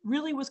about it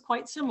really was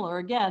quite similar.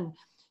 Again,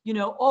 you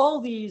know,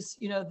 all these,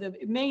 you know, the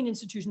main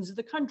institutions of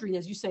the country,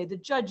 as you say, the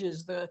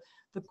judges, the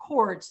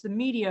courts, the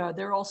media,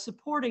 they're all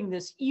supporting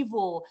this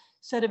evil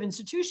set of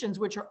institutions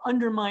which are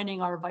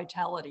undermining our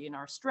vitality and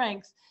our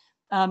strength.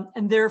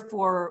 And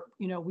therefore,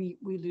 you know, we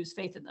lose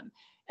faith in them.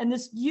 And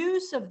this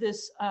use of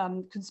this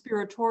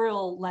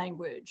conspiratorial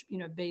language, you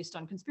know, based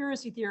on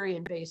conspiracy theory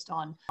and based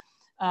on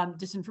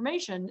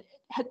disinformation,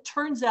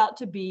 turns out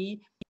to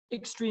be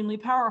extremely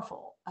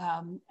powerful.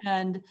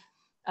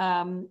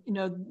 You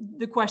know,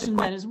 the question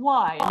then is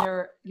why? And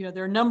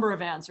there are a number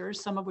of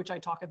answers, some of which I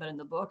talk about in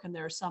the book, and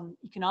there are some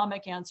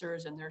economic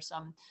answers and there's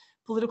some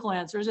political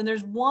answers. And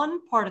there's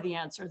one part of the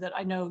answer that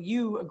I know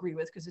you agree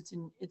with because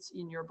it's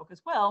in your book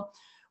as well,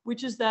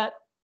 which is that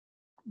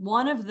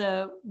one of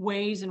the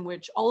ways in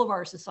which all of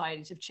our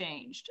societies have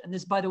changed, and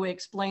this, by the way,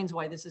 explains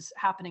why this is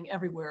happening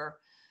everywhere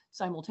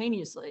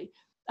simultaneously,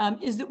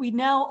 is that we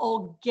now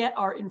all get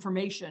our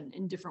information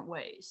in different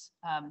ways.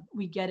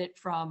 We get it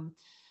from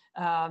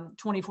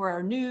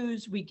 24-hour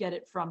news, we get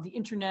it from the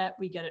internet,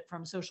 we get it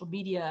from social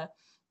media.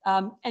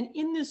 And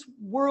in this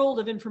world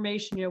of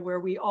information, you know,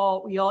 where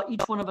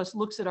each one of us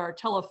looks at our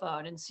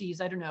telephone and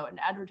sees, I don't know, an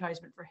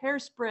advertisement for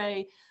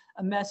hairspray,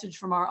 a message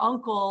from our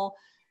uncle,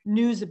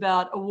 news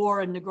about a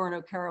war in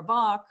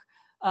Nagorno-Karabakh,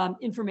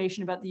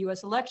 information about the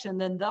US election,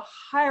 then the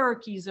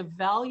hierarchies of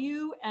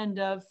value and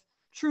of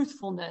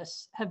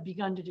truthfulness have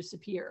begun to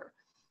disappear.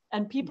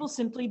 And people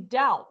simply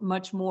doubt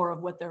much more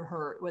of what they're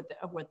heard,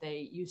 of what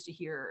they used to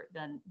hear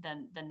than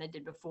they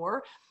did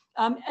before.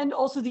 And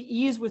also the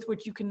ease with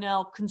which you can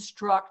now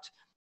construct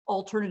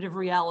alternative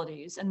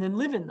realities and then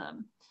live in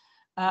them,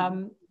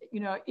 you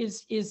know,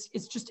 is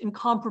just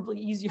incomparably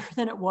easier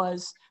than it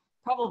was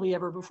probably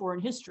ever before in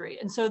history.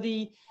 And so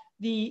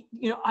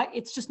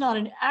it's just not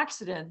an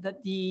accident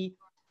that the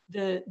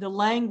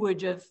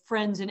language of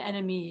friends and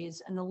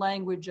enemies and the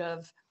language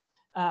of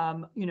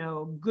you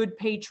know, good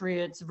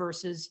patriots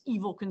versus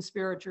evil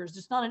conspirators,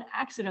 it's not an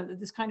accident that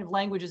this kind of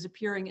language is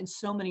appearing in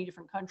so many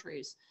different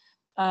countries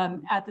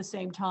at the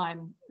same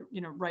time,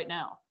 you know, right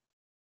now.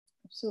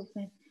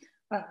 Absolutely.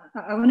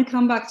 I want to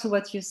come back to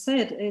what you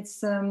said.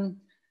 It's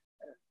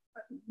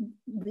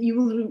you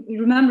will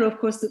remember, of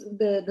course,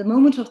 the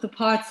moment of the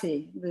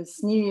party,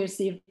 this New Year's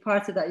Eve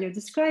party that you're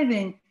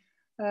describing,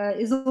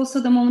 is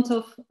also the moment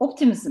of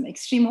optimism,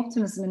 extreme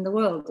optimism in the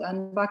world.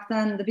 And back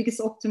then, the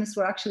biggest optimists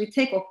were actually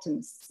tech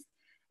optimists.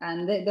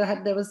 And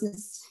there was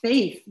this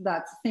faith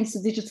that thanks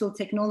to digital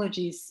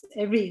technologies,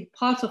 every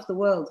part of the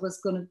world was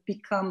going to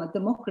become a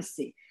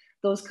democracy.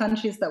 Those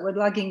countries that were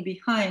lagging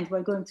behind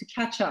were going to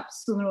catch up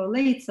sooner or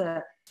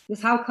later.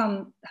 Because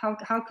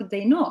how could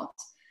they not,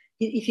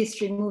 if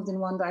history moved in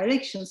one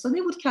direction? So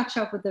they would catch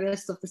up with the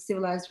rest of the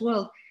civilized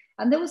world.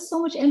 And there was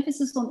so much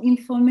emphasis on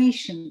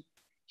information,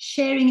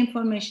 sharing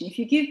information. If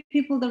you give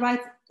people the right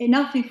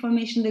enough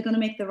information, they're going to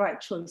make the right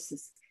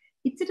choices.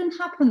 It didn't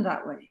happen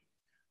that way.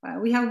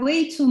 We have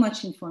way too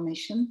much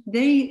information,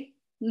 very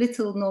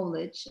little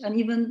knowledge, and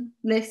even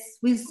less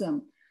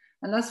wisdom.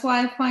 And that's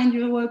why I find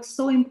your work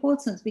so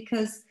important,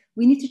 because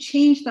we need to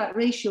change that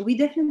ratio. We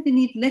definitely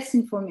need less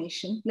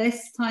information,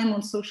 less time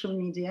on social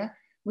media.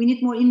 We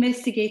need more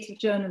investigative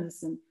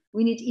journalism.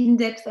 We need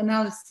in-depth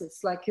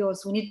analysis like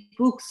yours. We need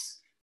books.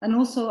 And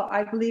also,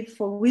 I believe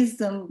for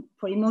wisdom,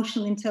 for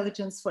emotional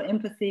intelligence, for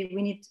empathy,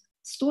 we need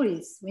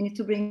stories. We need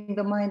to bring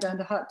the mind and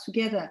the heart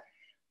together.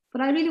 But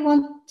I really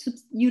want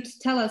you to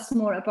tell us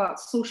more about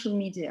social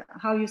media,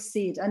 how you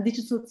see it, and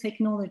digital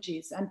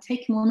technologies and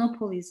tech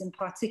monopolies in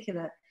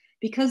particular,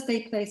 because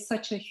they play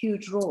such a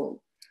huge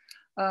role.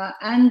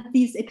 And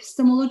these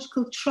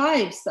epistemological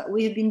tribes that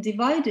we have been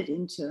divided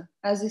into.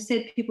 As you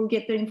said, people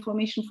get their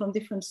information from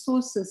different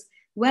sources.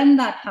 When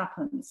that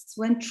happens,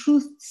 when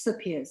truth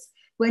disappears,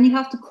 when you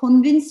have to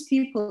convince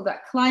people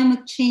that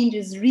climate change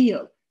is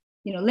real,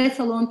 you know, let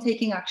alone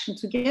taking action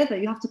together,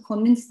 you have to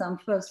convince them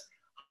first.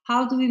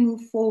 How do we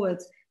move forward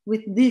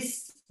with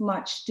this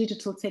much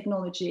digital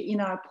technology in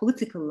our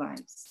political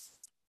lives?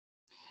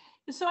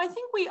 So I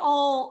think we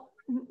all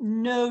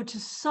know to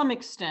some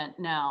extent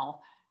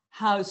now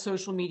how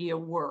social media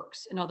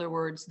works. In other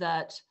words,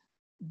 that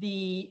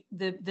the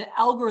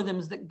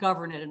algorithms that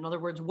govern it, in other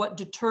words, what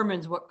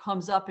determines what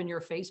comes up in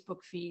your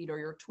Facebook feed or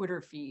your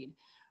Twitter feed,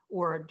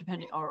 or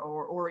depending,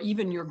 or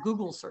even your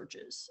Google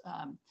searches,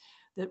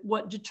 that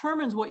what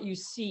determines what you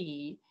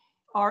see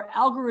are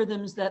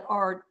algorithms that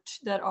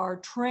are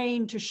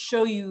trained to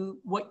show you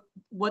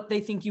what they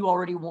think you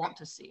already want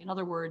to see. In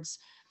other words,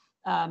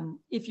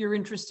 if you're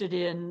interested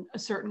in a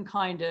certain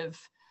kind of,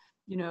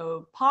 you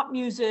know, pop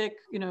music,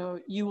 you know,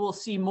 you will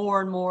see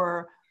more and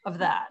more of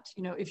that.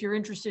 You know, if you're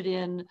interested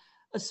in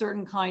a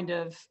certain kind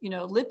of, you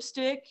know,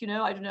 lipstick, you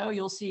know, I don't know,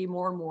 you'll see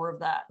more and more of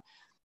that.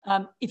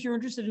 If you're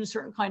interested in a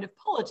certain kind of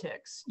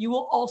politics, you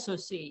will also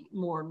see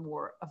more and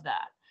more of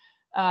that.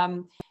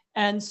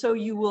 And so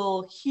you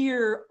will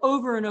hear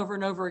over and over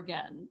and over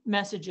again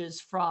messages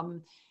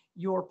from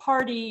your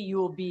party. You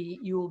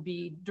will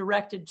be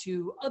directed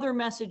to other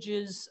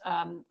messages.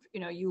 You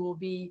know, you will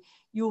be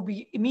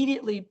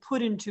immediately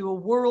put into a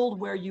world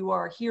where you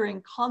are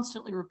hearing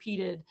constantly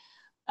repeated,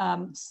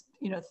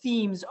 you know,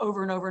 themes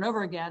over and over and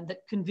over again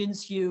that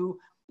convince you,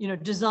 you know,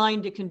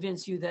 designed to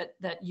convince you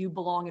that you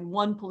belong in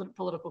one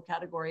political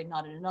category and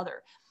not in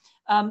another.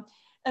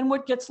 And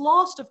what gets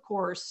lost, of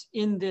course,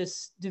 in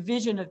this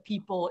division of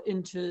people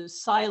into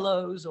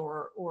silos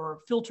or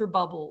filter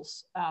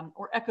bubbles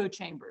or echo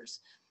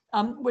chambers,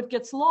 what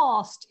gets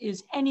lost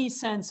is any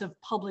sense of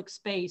public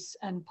space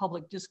and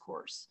public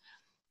discourse.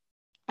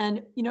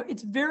 And, you know,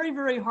 it's very,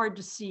 very hard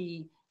to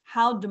see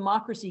how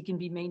democracy can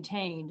be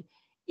maintained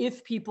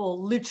if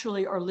people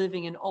literally are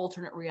living in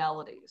alternate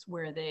realities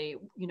where they,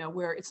 you know,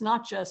 where it's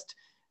not just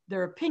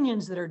their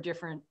opinions that are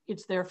different,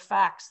 it's their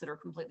facts that are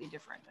completely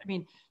different. I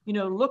mean, you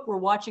know, look, we're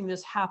watching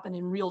this happen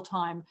in real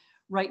time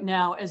right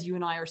now as you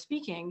and I are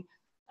speaking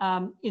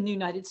in the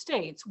United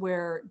States,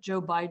 where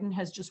Joe Biden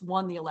has just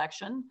won the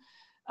election.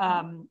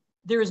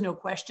 There is no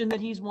question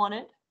that he's won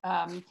it.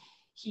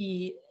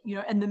 He, you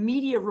know, and the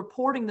media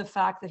reporting the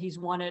fact that he's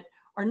won it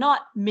are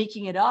not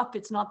making it up.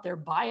 It's not their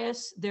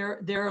bias.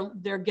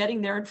 They're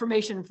getting their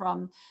information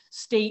from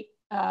state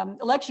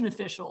election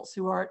officials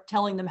who are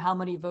telling them how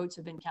many votes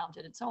have been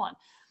counted and so on.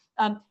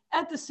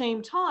 At the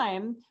same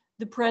time,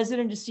 the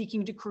president is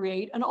seeking to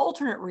create an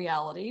alternate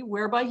reality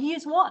whereby he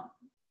has won.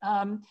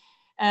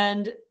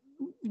 And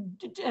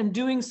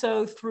doing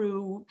so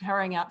through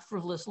carrying out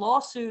frivolous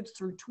lawsuits,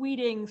 through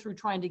tweeting, through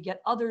trying to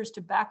get others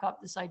to back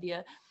up this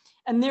idea.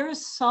 And there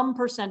is some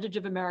percentage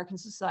of American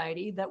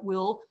society that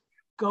will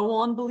go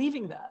on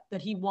believing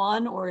that he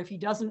won, or if he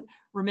doesn't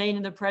remain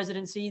in the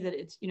presidency, that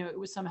it's, you know, it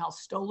was somehow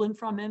stolen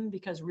from him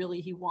because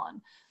really he won.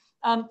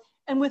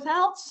 And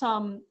without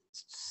some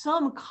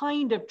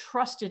kind of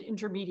trusted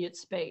intermediate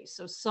space,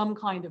 so some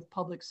kind of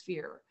public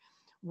sphere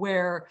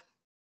where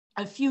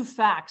a few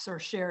facts are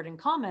shared in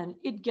common,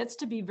 it gets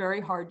to be very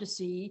hard to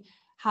see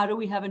how do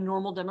we have a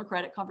normal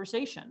democratic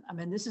conversation. I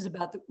mean, this is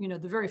about the, you know,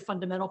 the very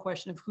fundamental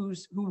question of who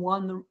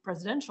won the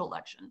presidential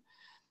election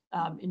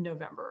in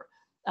November.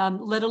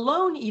 Let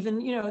alone even,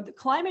 you know, the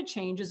climate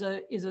change is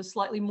a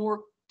slightly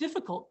more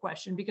difficult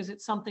question because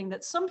it's something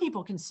that some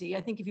people can see.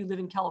 I think if you live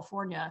in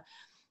California,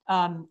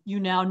 you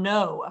now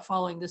know,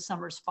 following this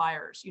summer's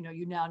fires, you know,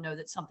 you now know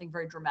that something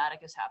very dramatic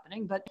is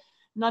happening, but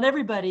not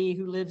everybody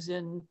who lives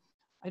in,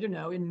 I don't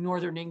know, in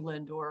Northern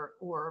England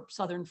or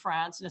Southern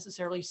France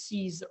necessarily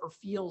sees or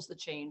feels the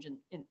change in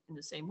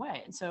the same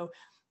way. And so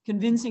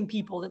convincing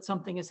people that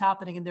something is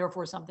happening and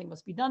therefore something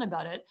must be done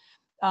about it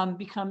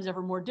becomes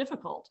ever more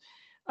difficult.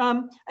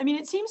 I mean,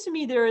 it seems to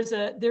me there is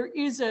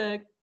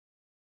a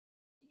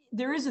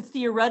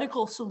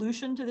theoretical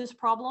solution to this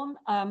problem.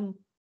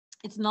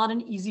 It's not an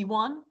easy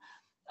one,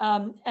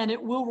 and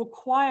it will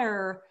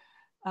require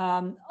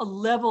a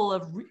level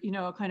of, you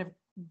know, a kind of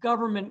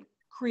government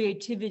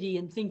creativity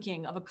and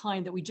thinking of a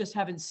kind that we just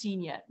haven't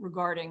seen yet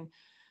regarding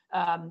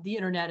the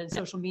internet and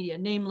social media.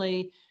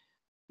 Namely,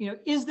 you know,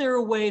 is there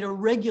a way to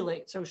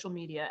regulate social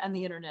media and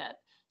the internet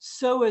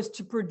so as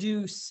to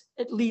produce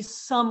at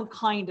least some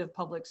kind of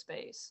public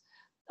space?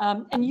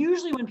 And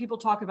usually when people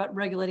talk about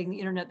regulating the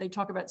internet, they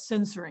talk about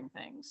censoring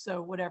things.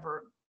 So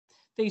whatever,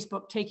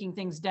 Facebook taking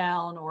things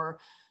down or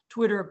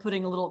Twitter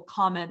putting a little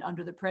comment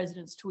under the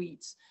president's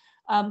tweets.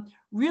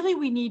 Really,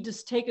 we need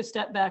to take a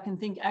step back and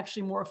think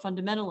actually more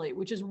fundamentally,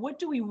 which is what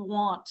do we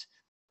want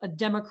a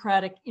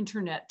democratic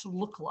internet to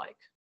look like?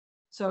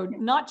 So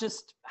not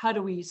just how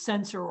do we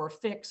censor or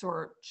fix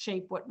or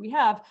shape what we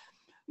have,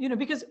 you know,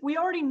 because we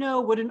already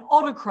know what an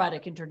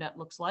autocratic internet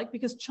looks like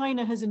because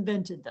China has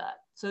invented that.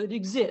 So it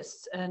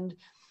exists, and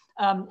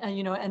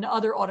you know, and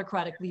other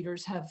autocratic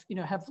leaders have, you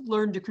know, have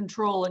learned to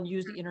control and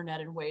use the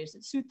internet in ways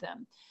that suit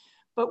them.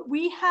 But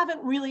we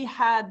haven't really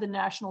had the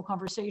national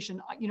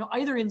conversation, you know,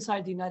 either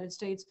inside the United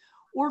States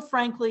or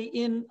frankly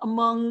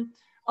among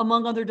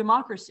other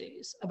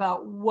democracies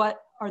about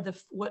what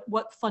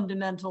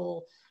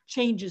fundamental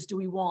changes do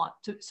we want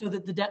so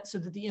that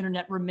the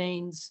internet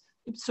remains,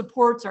 it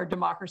supports our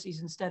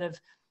democracies instead of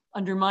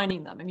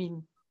undermining them. I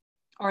mean,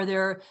 are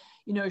there,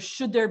 you know,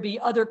 should there be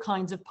other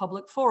kinds of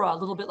public fora? A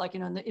little bit like, you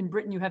know, in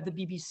Britain you have the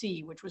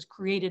BBC, which was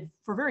created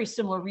for very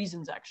similar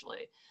reasons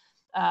actually.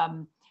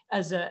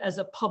 As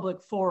a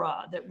public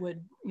fora that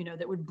would, you know,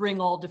 that would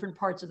bring all different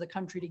parts of the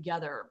country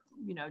together,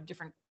 you know,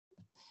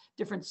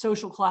 different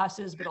social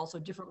classes, but also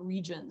different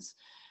regions.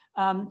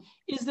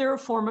 Is there a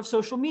form of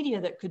social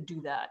media that could do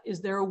that?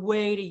 Is there a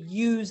way to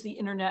use the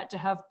internet to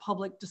have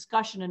public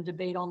discussion and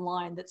debate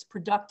online that's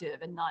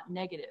productive and not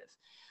negative?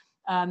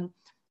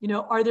 You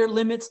know, are there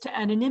limits to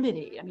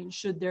anonymity? I mean,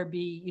 should there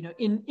be, you know,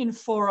 in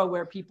fora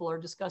where people are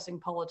discussing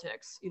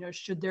politics, you know,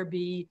 should there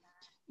be,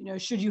 you know,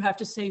 should you have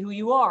to say who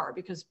you are?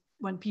 Because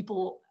when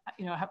people,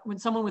 when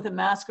someone with a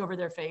mask over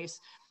their face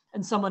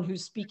and someone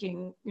who's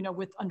speaking,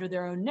 with under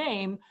their own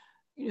name,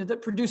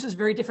 that produces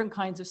very different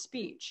kinds of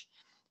speech.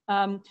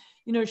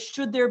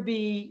 Should there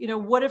be,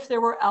 what if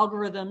there were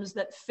algorithms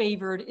that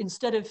favored,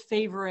 instead of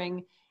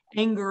favoring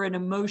anger and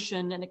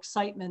emotion and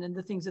excitement and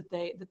the things that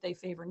they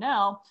favor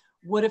now,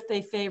 what if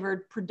they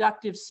favored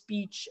productive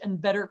speech and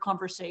better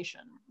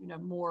conversation,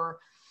 more,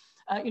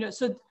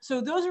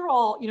 so those are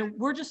all,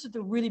 we're just at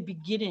the really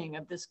beginning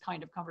of this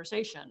kind of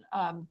conversation.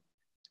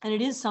 And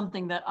it is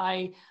something that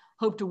I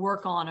hope to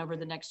work on over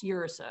the next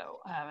year or so.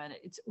 And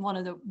it's one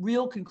of the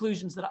real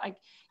conclusions that I,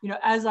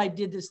 as I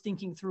did this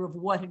thinking through of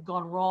what had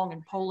gone wrong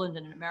in Poland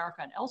and in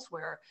America and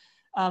elsewhere,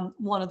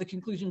 one of the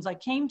conclusions I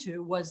came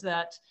to was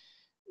that,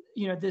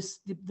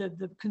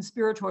 the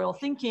conspiratorial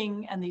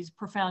thinking and these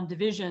profound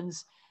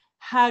divisions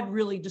had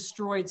really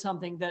destroyed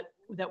something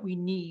that we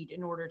need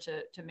in order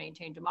to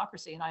maintain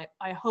democracy. And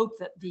I hope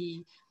that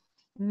the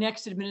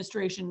next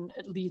administration,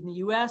 at least in the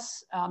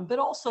US, but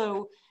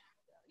also,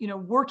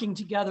 working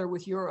together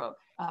with Europe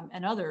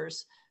and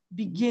others,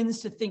 begins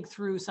to think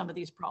through some of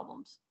these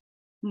problems.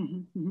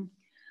 Mm-hmm.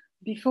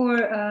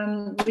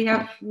 Before we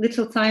have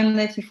little time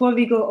left, before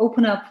we go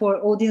open up for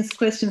audience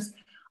questions,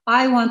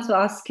 I want to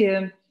ask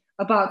you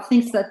about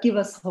things that give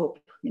us hope.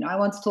 I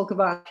want to talk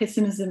about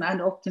pessimism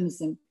and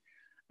optimism.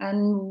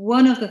 And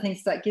one of the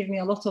things that give me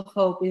a lot of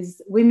hope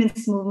is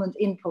women's movement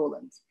in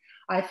Poland.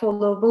 I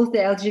follow both the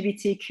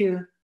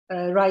LGBTQ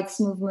rights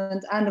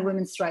movement and the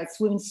women's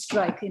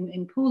strike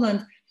in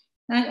Poland.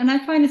 And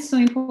I find it so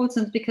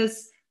important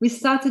because we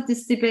started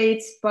this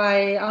debate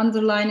by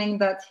underlining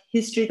that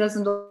history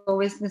doesn't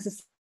always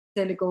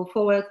necessarily go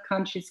forward.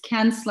 Countries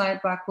can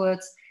slide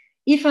backwards.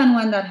 If and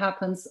when that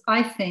happens,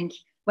 I think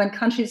when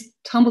countries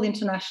tumble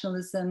into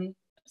nationalism,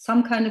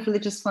 some kind of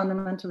religious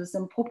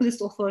fundamentalism,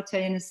 populist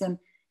authoritarianism,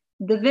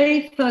 the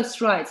very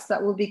first rights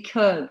that will be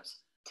curbed,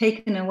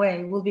 taken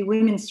away, will be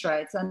women's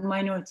rights and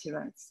minority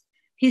rights.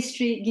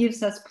 History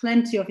gives us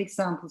plenty of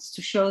examples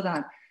to show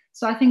that.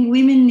 So I think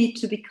women need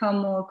to become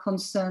more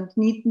concerned.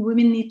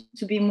 Women need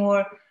to be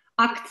more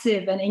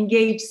active and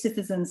engaged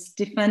citizens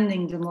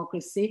defending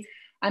democracy.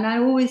 And I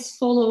always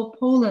follow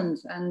Poland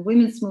and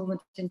women's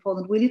movement in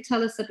Poland. Will you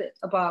tell us a bit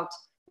about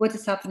what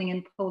is happening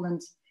in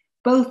Poland,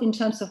 both in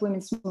terms of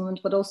women's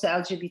movement, but also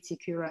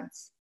LGBTQ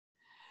rights?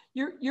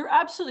 You're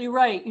absolutely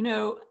right.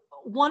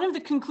 One of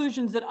the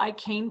conclusions that I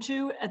came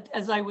to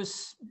as I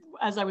was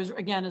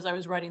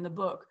writing the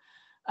book,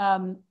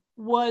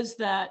 was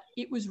that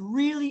it was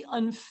really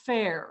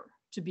unfair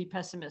to be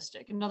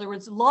pessimistic. In other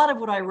words, a lot of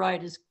what I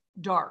write is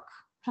dark.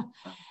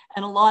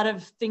 And a lot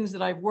of things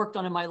that I've worked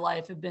on in my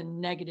life have been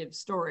negative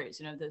stories,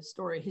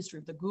 the history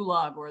of the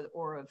Gulag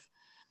or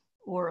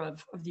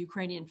of the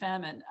Ukrainian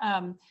famine.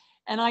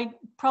 And I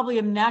probably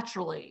am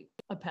naturally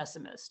a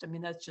pessimist. I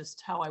mean, that's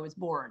just how I was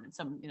born. And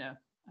some,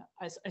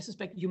 I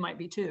suspect you might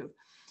be too.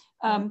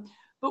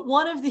 But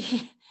one of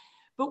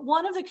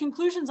the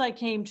conclusions I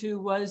came to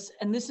was,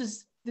 and this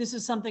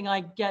is something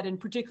I get in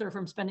particular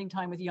from spending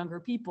time with younger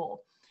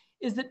people,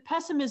 is that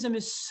pessimism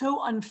is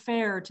so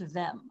unfair to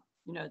them,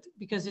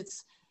 because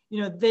it's,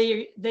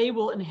 they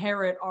will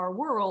inherit our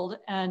world,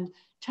 and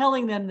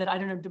telling them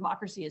that,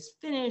 democracy is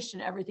finished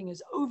and everything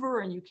is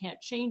over and you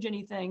can't change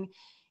anything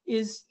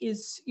is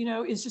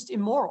just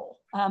immoral.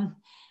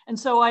 And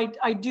so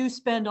I do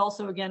spend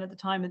also, again, at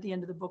the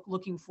end of the book,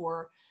 looking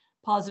for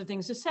positive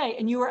things to say.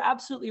 And you are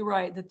absolutely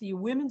right that the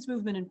women's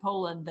movement in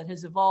Poland that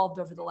has evolved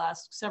over the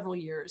last several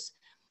years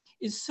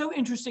is so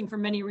interesting for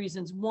many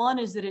reasons. One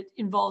is that it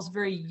involves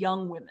very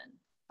young women.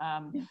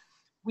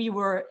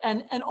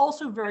 And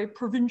also very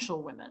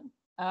provincial women.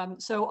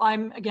 So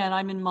I'm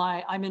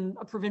in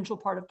a provincial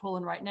part of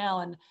Poland right now.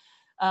 And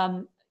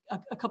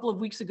a couple of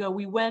weeks ago,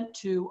 we went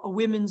to a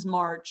women's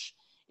march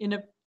in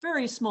a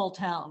very small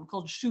town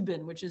called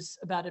Szubin, which is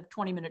about a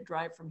 20-minute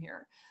drive from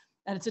here.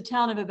 And it's a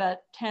town of about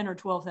 10 or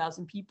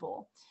 12,000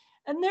 people.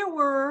 And there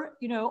were,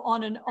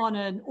 on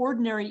an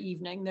ordinary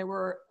evening, there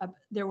were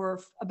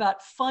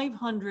about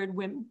 500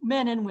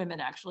 men and women,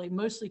 actually,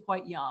 mostly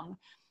quite young,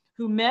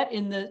 who met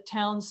in the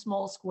town's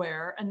small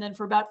square, and then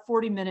for about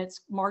 40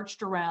 minutes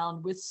marched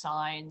around with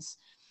signs,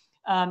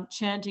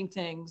 chanting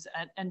things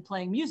and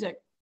playing music.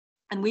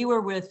 And we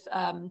were with,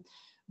 I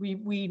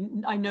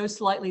know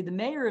slightly the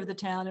mayor of the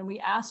town, and we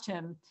asked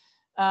him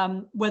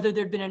whether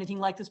there'd been anything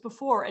like this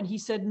before. And he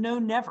said, no,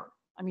 never.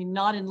 I mean,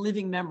 not in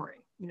living memory,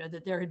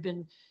 that there had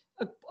been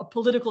a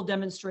political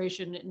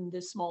demonstration in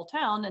this small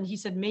town. And he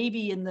said,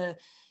 maybe in the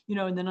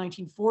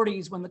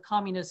 1940s, when the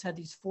communists had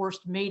these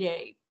forced May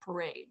Day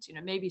parades,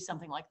 maybe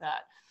something like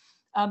that.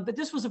 But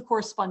this was, of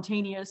course,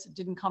 spontaneous. It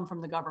didn't come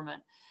from the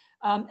government.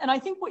 And I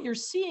think what you're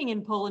seeing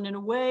in Poland, in a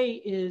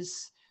way,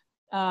 is,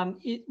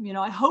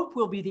 I hope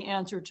will be the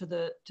answer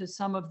to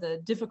some of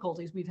the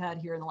difficulties we've had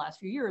here in the last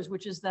few years,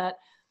 which is that,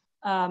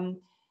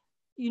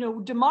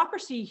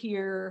 democracy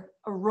here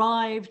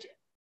arrived.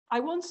 I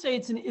won't say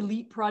it's an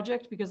elite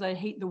project, because I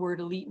hate the word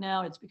elite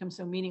now. It's become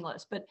so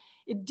meaningless, but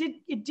it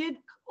did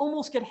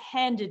almost get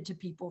handed to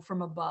people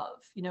from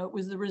above. It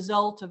was the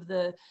result of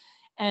the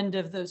end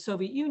of the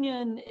Soviet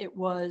Union. It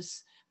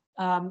was,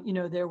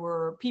 there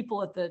were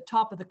people at the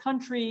top of the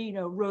country,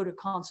 wrote a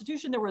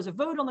constitution. There was a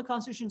vote on the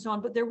constitution and so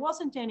on, but there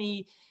wasn't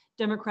any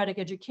democratic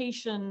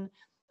education.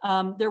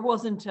 There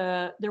wasn't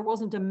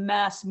a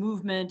mass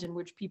movement in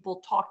which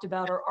people talked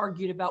about or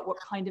argued about what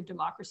kind of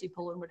democracy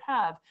Poland would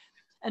have.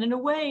 And in a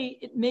way,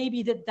 it may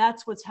be that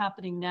that's what's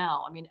happening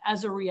now. I mean,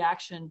 as a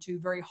reaction to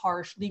very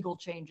harsh legal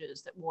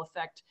changes that will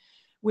affect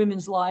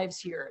women's lives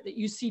here, that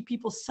you see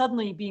people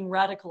suddenly being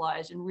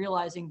radicalized and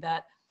realizing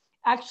that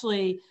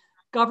actually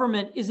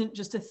government isn't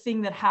just a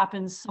thing that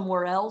happens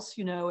somewhere else,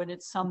 and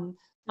it's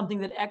something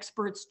that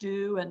experts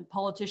do and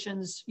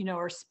politicians,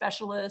 are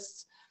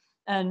specialists.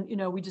 And,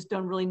 we just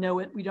don't really know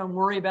it. We don't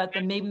worry about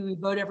them. Maybe we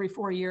vote every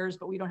 4 years,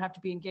 but we don't have to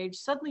be engaged.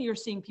 Suddenly you're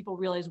seeing people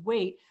realize,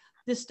 wait,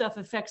 this stuff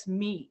affects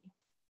me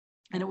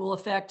and it will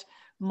affect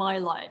my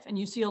life. And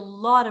you see a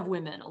lot of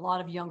women, a lot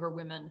of younger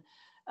women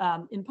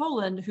in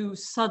Poland who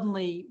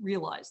suddenly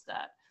realize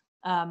that.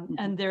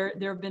 And there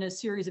have been a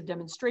series of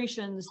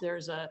demonstrations.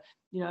 There's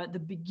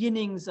the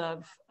beginnings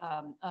of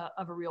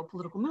a real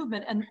political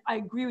movement. And I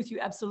agree with you,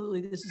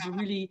 absolutely. This is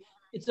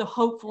it's a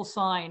hopeful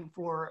sign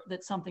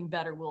that something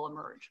better will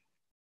emerge.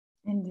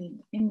 Indeed,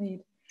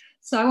 indeed.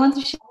 So I want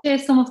to share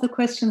some of the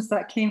questions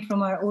that came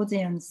from our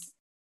audience.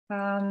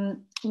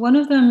 One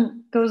of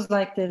them goes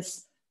like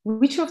this: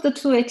 which of the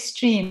two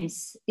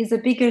extremes is a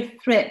bigger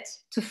threat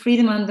to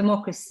freedom and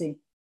democracy?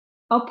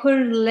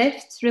 Upper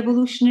left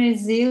revolutionary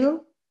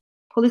zeal,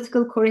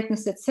 political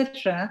correctness,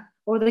 etc.,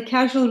 or the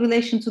casual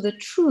relation to the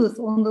truth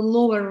on the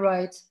lower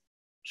right,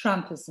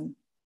 Trumpism?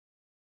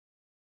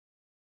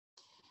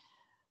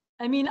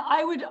 I mean,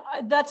 I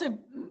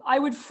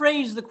would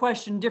phrase the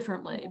question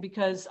differently,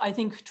 because I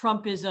think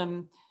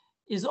Trumpism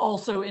is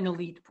also an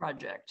elite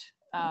project,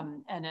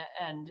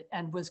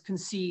 and was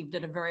conceived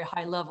at a very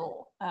high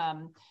level.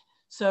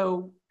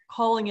 So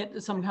calling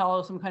it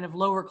somehow some kind of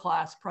lower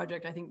class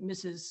project, I think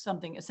misses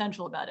something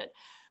essential about it.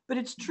 But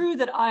it's true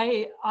that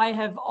I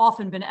have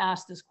often been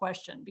asked this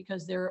question,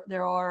 because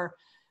there are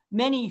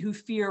many who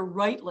fear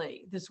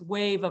rightly this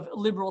wave of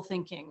liberal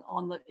thinking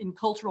in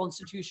cultural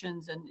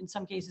institutions, and in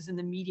some cases in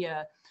the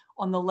media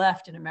on the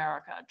left in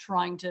America,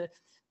 trying to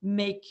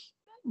make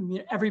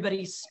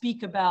everybody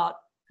speak about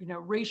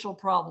racial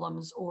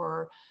problems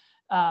or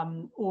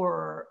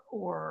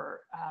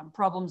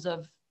problems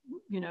of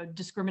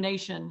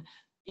discrimination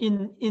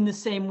in the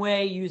same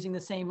way, using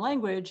the same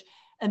language,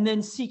 and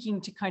then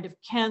seeking to kind of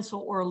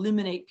cancel or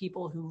eliminate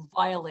people who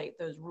violate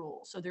those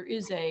rules. So there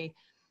is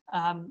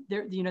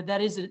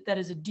that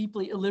is a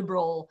deeply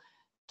illiberal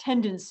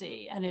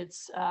tendency, and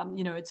it's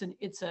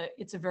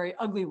a very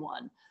ugly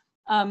one.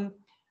 I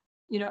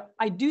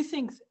do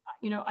think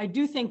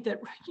that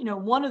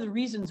one of the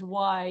reasons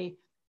why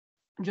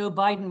Joe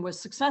Biden was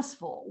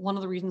successful, one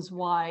of the reasons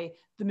why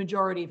the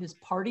majority of his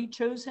party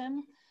chose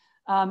him,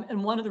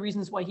 and one of the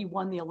reasons why he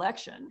won the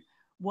election,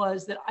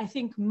 was that I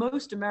think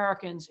most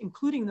Americans,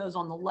 including those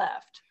on the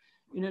left,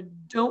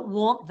 don't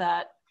want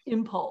that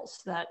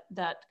impulse, that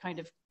kind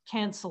of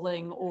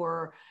canceling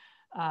or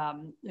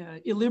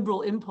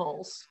illiberal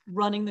impulse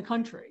running the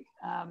country.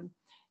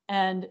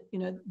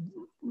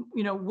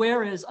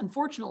 Whereas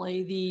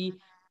unfortunately the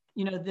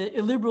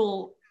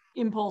illiberal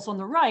impulse on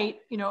the right,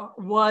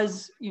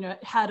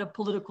 had a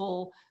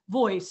political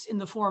voice in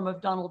the form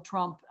of Donald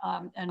Trump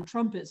and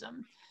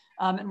Trumpism.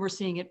 And we're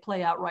seeing it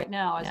play out right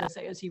now, as I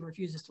say, as he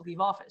refuses to leave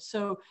office.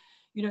 So,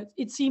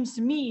 it seems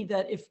to me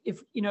that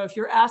if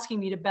you're asking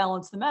me to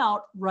balance them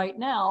out right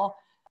now,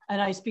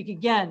 and I speak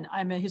again,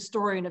 I'm a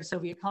historian of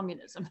Soviet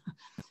communism,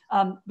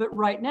 but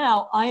right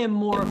now I am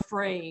more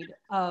afraid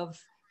of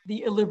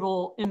the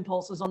illiberal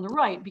impulses on the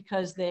right,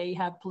 because they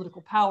have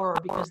political power,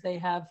 because they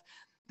have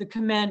the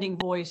commanding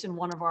voice in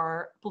one of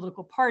our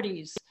political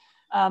parties,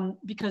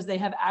 because they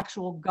have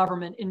actual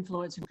government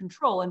influence and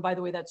control. And by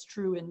the way, that's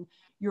true in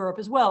Europe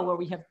as well, where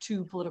we have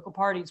two political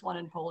parties, one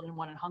in Poland and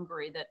one in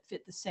Hungary, that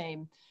fit the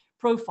same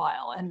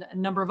profile, and a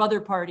number of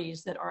other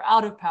parties that are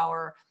out of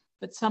power,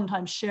 but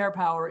sometimes share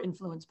power,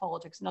 influence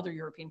politics in other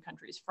European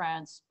countries,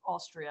 France,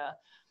 Austria,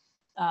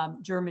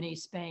 Germany,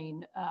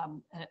 Spain,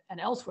 and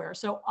elsewhere.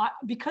 So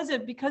because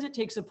it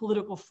takes a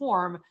political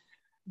form,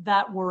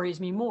 that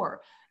worries me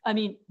more. I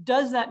mean,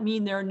 does that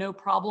mean there are no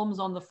problems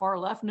on the far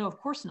left? No, of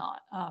course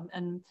not.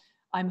 And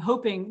I'm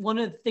hoping, one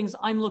of the things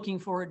I'm looking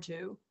forward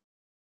to,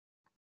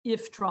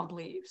 if Trump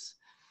leaves,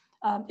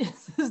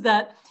 is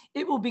that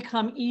it will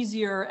become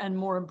easier and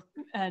more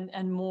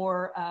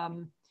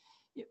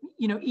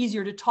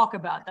easier to talk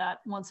about that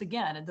once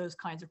again, and those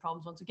kinds of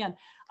problems once again.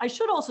 I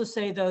should also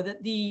say, though, that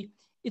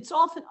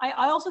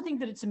I also think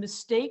that it's a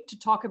mistake to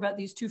talk about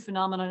these two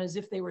phenomena as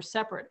if they were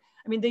separate.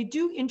 I mean, they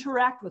do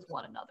interact with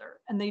one another,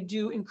 and they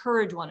do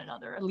encourage one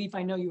another. Elif,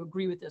 I know you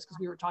agree with this, because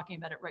we were talking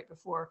about it right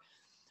before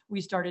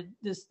we started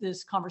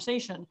this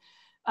conversation,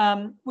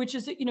 which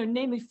is that,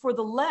 namely for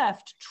the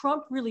left,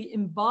 Trump really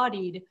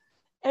embodied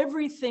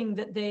everything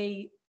that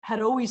they had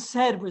always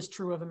said was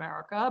true of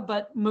America,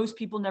 but most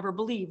people never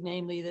believed,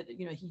 namely that,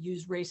 he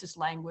used racist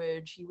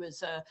language. He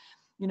was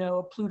you know,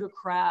 a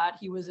plutocrat,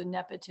 he was a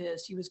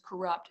nepotist, he was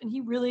corrupt, and he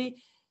really,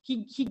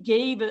 he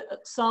gave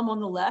some on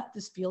the left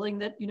this feeling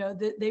that, you know,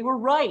 that they were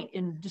right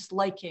in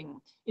disliking,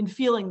 in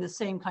feeling the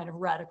same kind of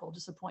radical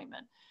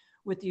disappointment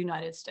with the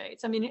United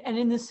States. I mean, and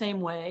in the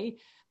same way,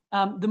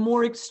 the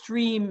more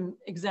extreme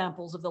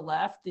examples of the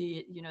left,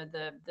 the, you know,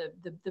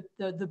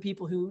 the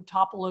people who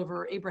topple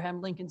over Abraham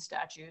Lincoln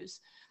statues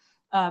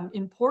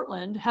in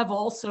Portland have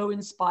also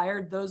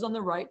inspired those on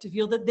the right to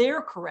feel that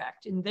they're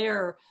correct in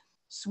their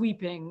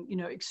sweeping, you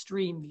know,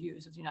 extreme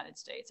views of the United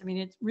States. I mean,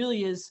 it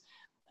really is,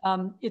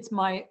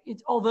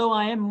 although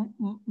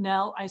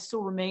I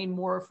still remain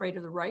more afraid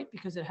of the right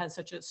because it has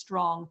such a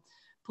strong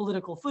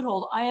political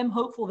foothold, I am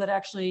hopeful that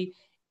actually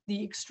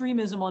the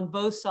extremism on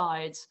both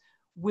sides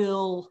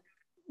will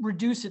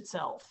reduce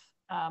itself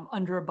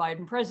under a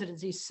Biden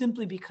presidency,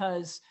 simply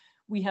because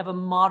we have a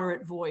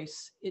moderate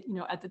voice, you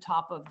know, at the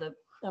top of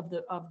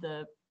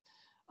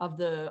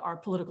our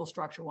political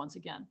structure once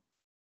again.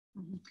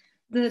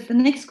 The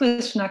next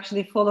question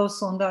actually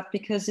follows on that,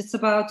 because it's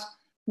about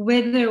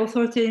whether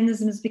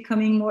authoritarianism is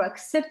becoming more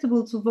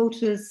acceptable to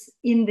voters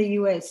in the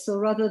US. So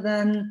rather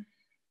than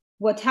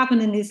what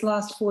happened in these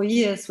last 4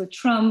 years with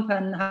Trump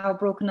and how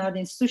broken are the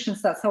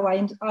institutions, that's how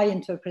I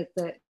interpret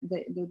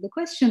the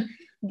question,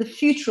 the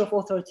future of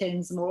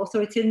authoritarianism, or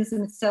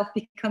authoritarianism itself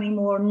becoming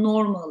more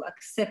normal,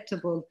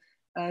 acceptable,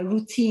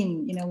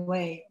 routine in a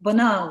way,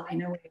 banal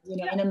in a way, you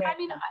know, in America. I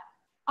mean,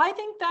 I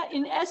think that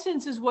in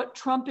essence is what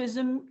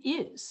Trumpism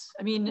is.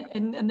 I mean,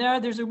 and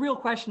there's a real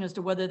question as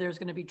to whether there's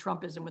going to be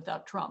Trumpism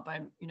without Trump.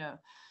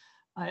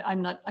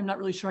 I'm not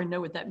really sure I know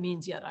what that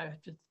means yet. I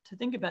have to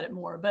think about it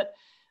more. But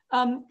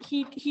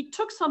he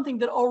took something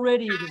that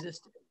already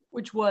existed,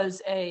 which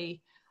was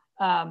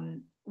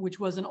an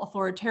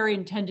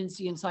authoritarian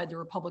tendency inside the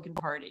Republican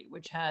Party,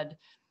 which had,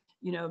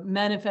 you know,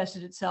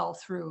 manifested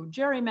itself through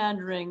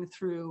gerrymandering,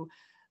 through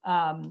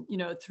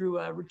through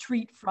a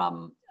retreat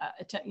from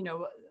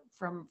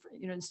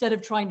instead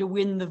of trying to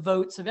win the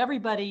votes of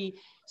everybody,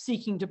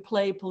 seeking to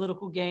play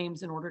political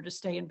games in order to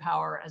stay in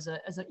power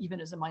even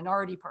as a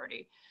minority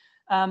party.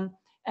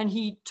 And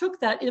he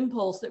took that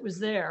impulse that was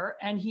there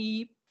and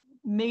he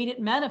made it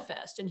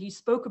manifest, and he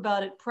spoke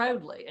about it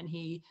proudly, and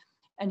he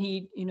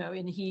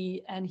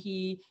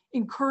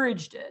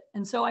encouraged it.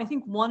 And so I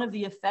think one of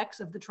the effects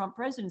of the Trump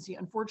presidency,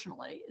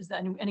 unfortunately, is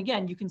that, and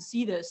again, you can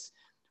see this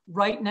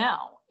right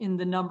now in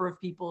the number of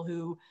people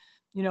who,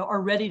 you know,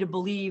 are ready to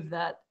believe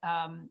that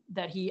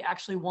that he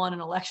actually won an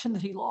election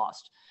that he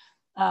lost,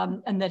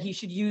 and that he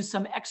should use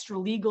some extra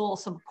legal,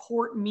 some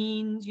court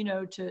means, you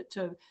know,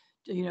 to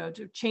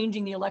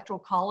changing the Electoral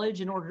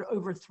College in order to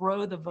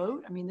overthrow the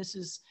vote. I mean, this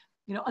is,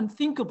 you know,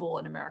 unthinkable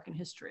in American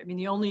history. I mean,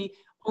 the only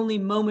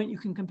moment you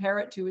can compare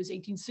it to is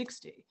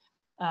 1860.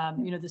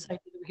 You know, this idea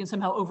that we can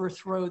somehow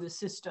overthrow the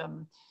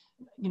system,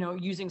 you know,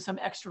 using some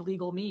extra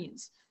legal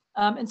means.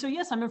 And so,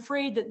 yes, I'm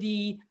afraid that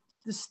the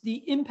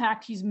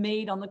impact he's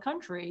made on the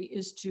country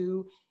is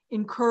to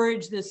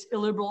encourage this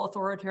illiberal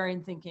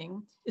authoritarian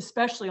thinking,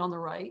 especially on the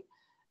right.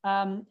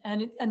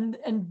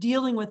 And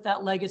dealing with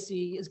that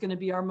legacy is going to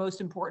be our most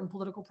important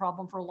political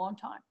problem for a long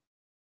time.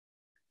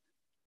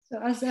 So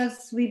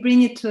as we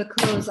bring it to a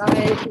close,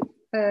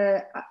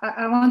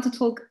 I want to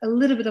talk a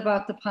little bit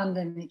about the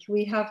pandemic.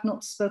 We have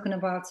not spoken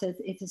about it.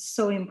 It is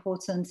so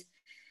important.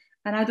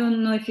 And I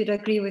don't know if you'd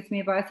agree with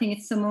me, but I think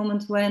it's a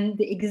moment when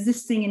the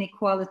existing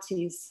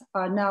inequalities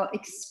are now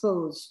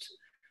exposed,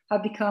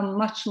 have become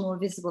much more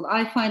visible.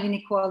 I find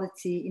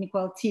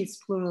inequalities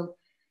plural,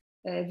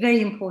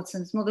 very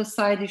important, not a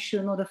side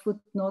issue, not a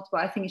footnote, but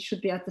I think it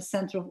should be at the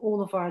center of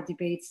all of our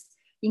debates,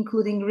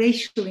 including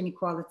racial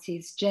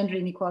inequalities, gender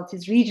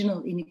inequalities,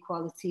 regional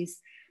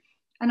inequalities.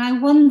 And I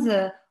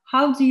wonder,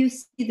 how do you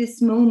see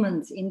this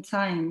moment in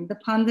time, the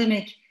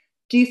pandemic?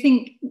 Do you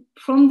think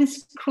from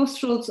this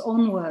crossroads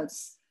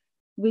onwards,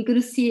 we're going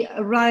to see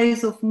a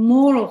rise of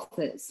more of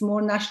this,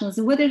 more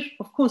nationalism? Whether,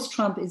 of course,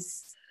 Trump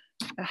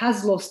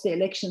has lost the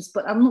elections,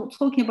 but I'm not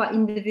talking about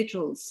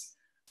individuals.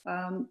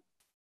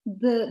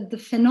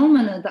 The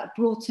phenomena that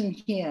brought him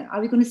here,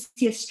 are we going to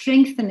see a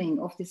strengthening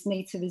of this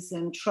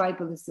nativism,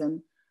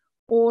 tribalism?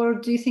 Or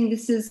do you think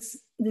this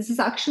is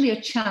actually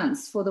a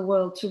chance for the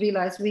world to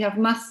realize we have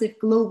massive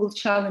global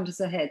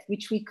challenges ahead,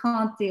 which we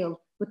can't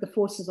deal with the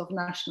forces of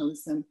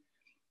nationalism?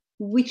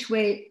 Which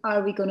way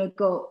are we going to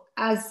go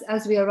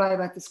as we arrive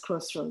at this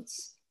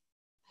crossroads?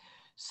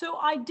 So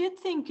I did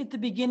think at the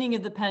beginning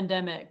of the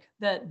pandemic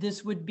that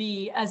this would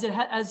be, as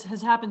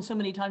has happened so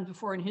many times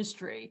before in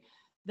history,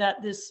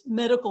 that this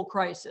medical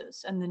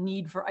crisis and the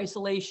need for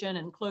isolation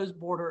and closed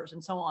borders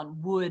and so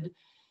on would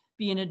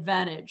be an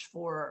advantage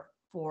for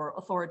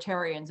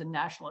authoritarians and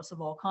nationalists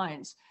of all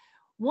kinds.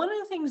 One of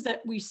the things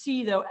that we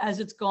see, though, as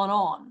it's gone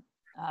on,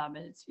 and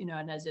it's, you know,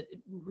 and as it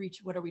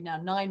reached, what are we now,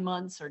 9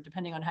 months, or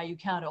depending on how you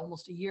count it,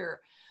 almost a year.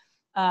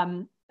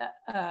 One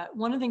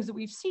of the things that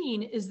we've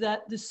seen is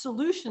that the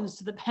solutions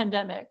to the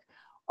pandemic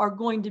are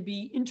going to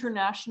be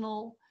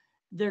international.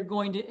 They're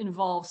going to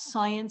involve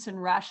science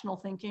and rational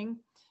thinking.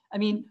 I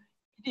mean,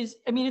 is,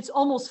 I mean, it's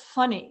almost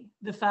funny,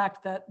 the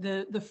fact that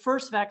the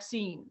first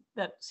vaccine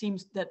that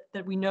seems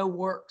that we know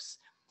works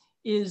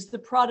is the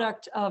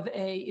product of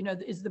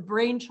is the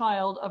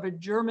brainchild of a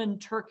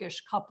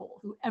German-Turkish couple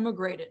who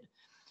emigrated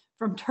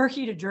from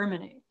Turkey to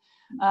Germany.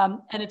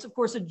 And it's of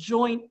course a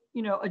joint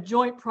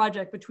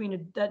project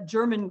between that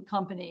German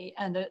company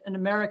and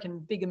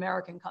an big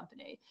American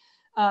company.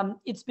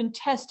 It's been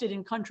tested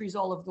in countries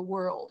all over the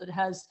world. It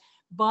has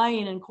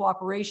buy-in and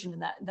cooperation,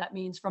 and that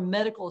means from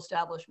medical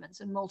establishments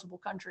in multiple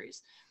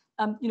countries.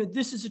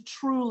 This is a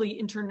truly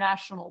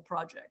international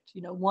project,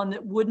 one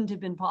that wouldn't have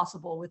been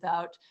possible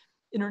without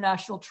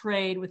international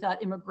trade,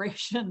 without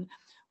immigration,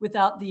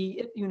 without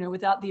the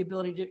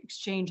ability to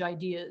exchange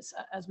ideas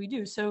as we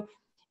do. So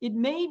it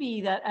may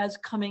be that as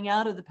coming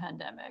out of the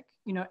pandemic,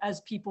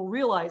 as people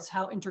realize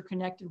how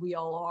interconnected we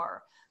all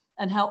are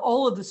and how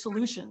all of the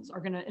solutions are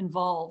going to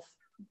involve,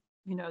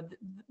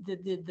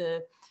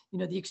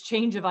 the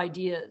exchange of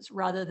ideas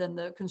rather than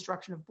the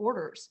construction of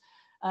borders.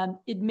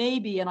 It may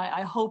be, and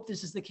I hope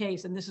this is the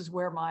case, and this is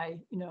where my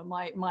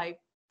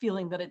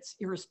feeling that it's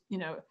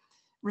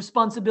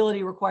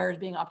responsibility requires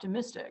being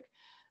optimistic.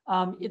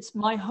 It's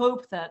my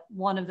hope that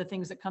one of the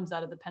things that comes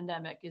out of the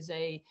pandemic is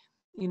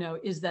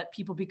that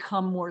people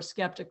become more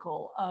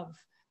skeptical of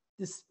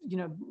this,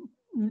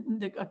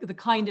 the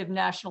kind of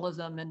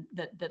nationalism and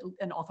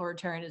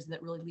authoritarianism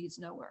that really leads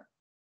nowhere.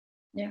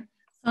 Yeah.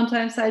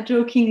 Sometimes I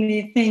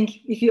jokingly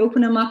think if you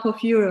open a map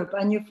of Europe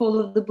and you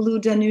follow the blue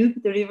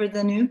Danube, the river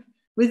Danube,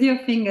 with your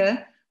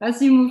finger,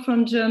 as you move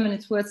from Germany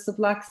towards the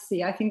Black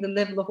Sea, I think the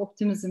level of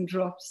optimism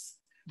drops.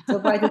 So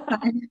by the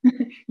time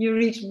you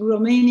reach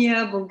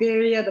Romania,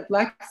 Bulgaria, the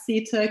Black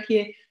Sea,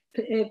 Turkey,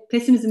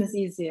 pessimism is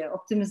easier.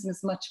 Optimism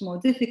is much more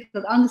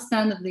difficult.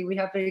 Understandably, we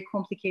have very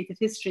complicated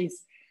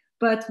histories,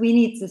 but we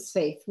need this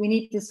faith. We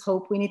need this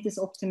hope. We need this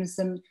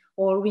optimism,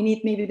 or we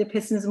need maybe the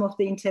pessimism of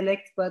the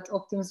intellect, but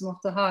optimism of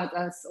the heart,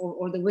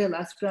 or the will,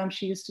 as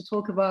Gramsci used to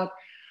talk about.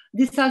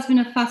 This has been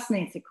a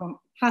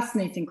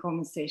fascinating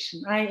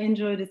conversation. I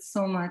enjoyed it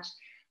so much.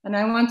 And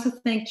I want to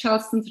thank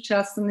Charleston to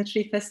Charleston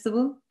Literary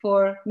Festival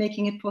for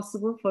making it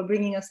possible, for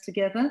bringing us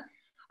together.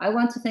 I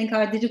want to thank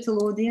our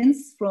digital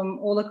audience from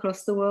all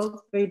across the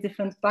world, very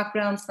different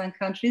backgrounds and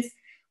countries.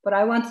 But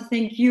I want to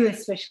thank you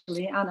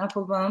especially, Anne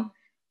Applebaum,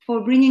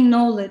 for bringing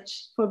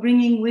knowledge, for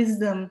bringing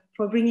wisdom,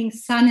 for bringing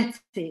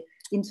sanity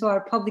into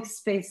our public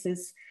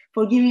spaces,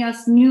 for giving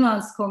us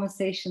nuanced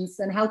conversations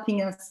and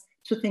helping us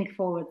to think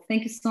forward.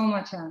 Thank you so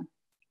much, Anne.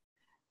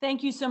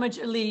 Thank you so much,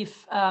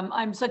 Elif.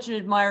 I'm such an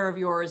admirer of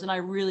yours, and I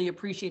really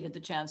appreciated the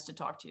chance to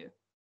talk to you.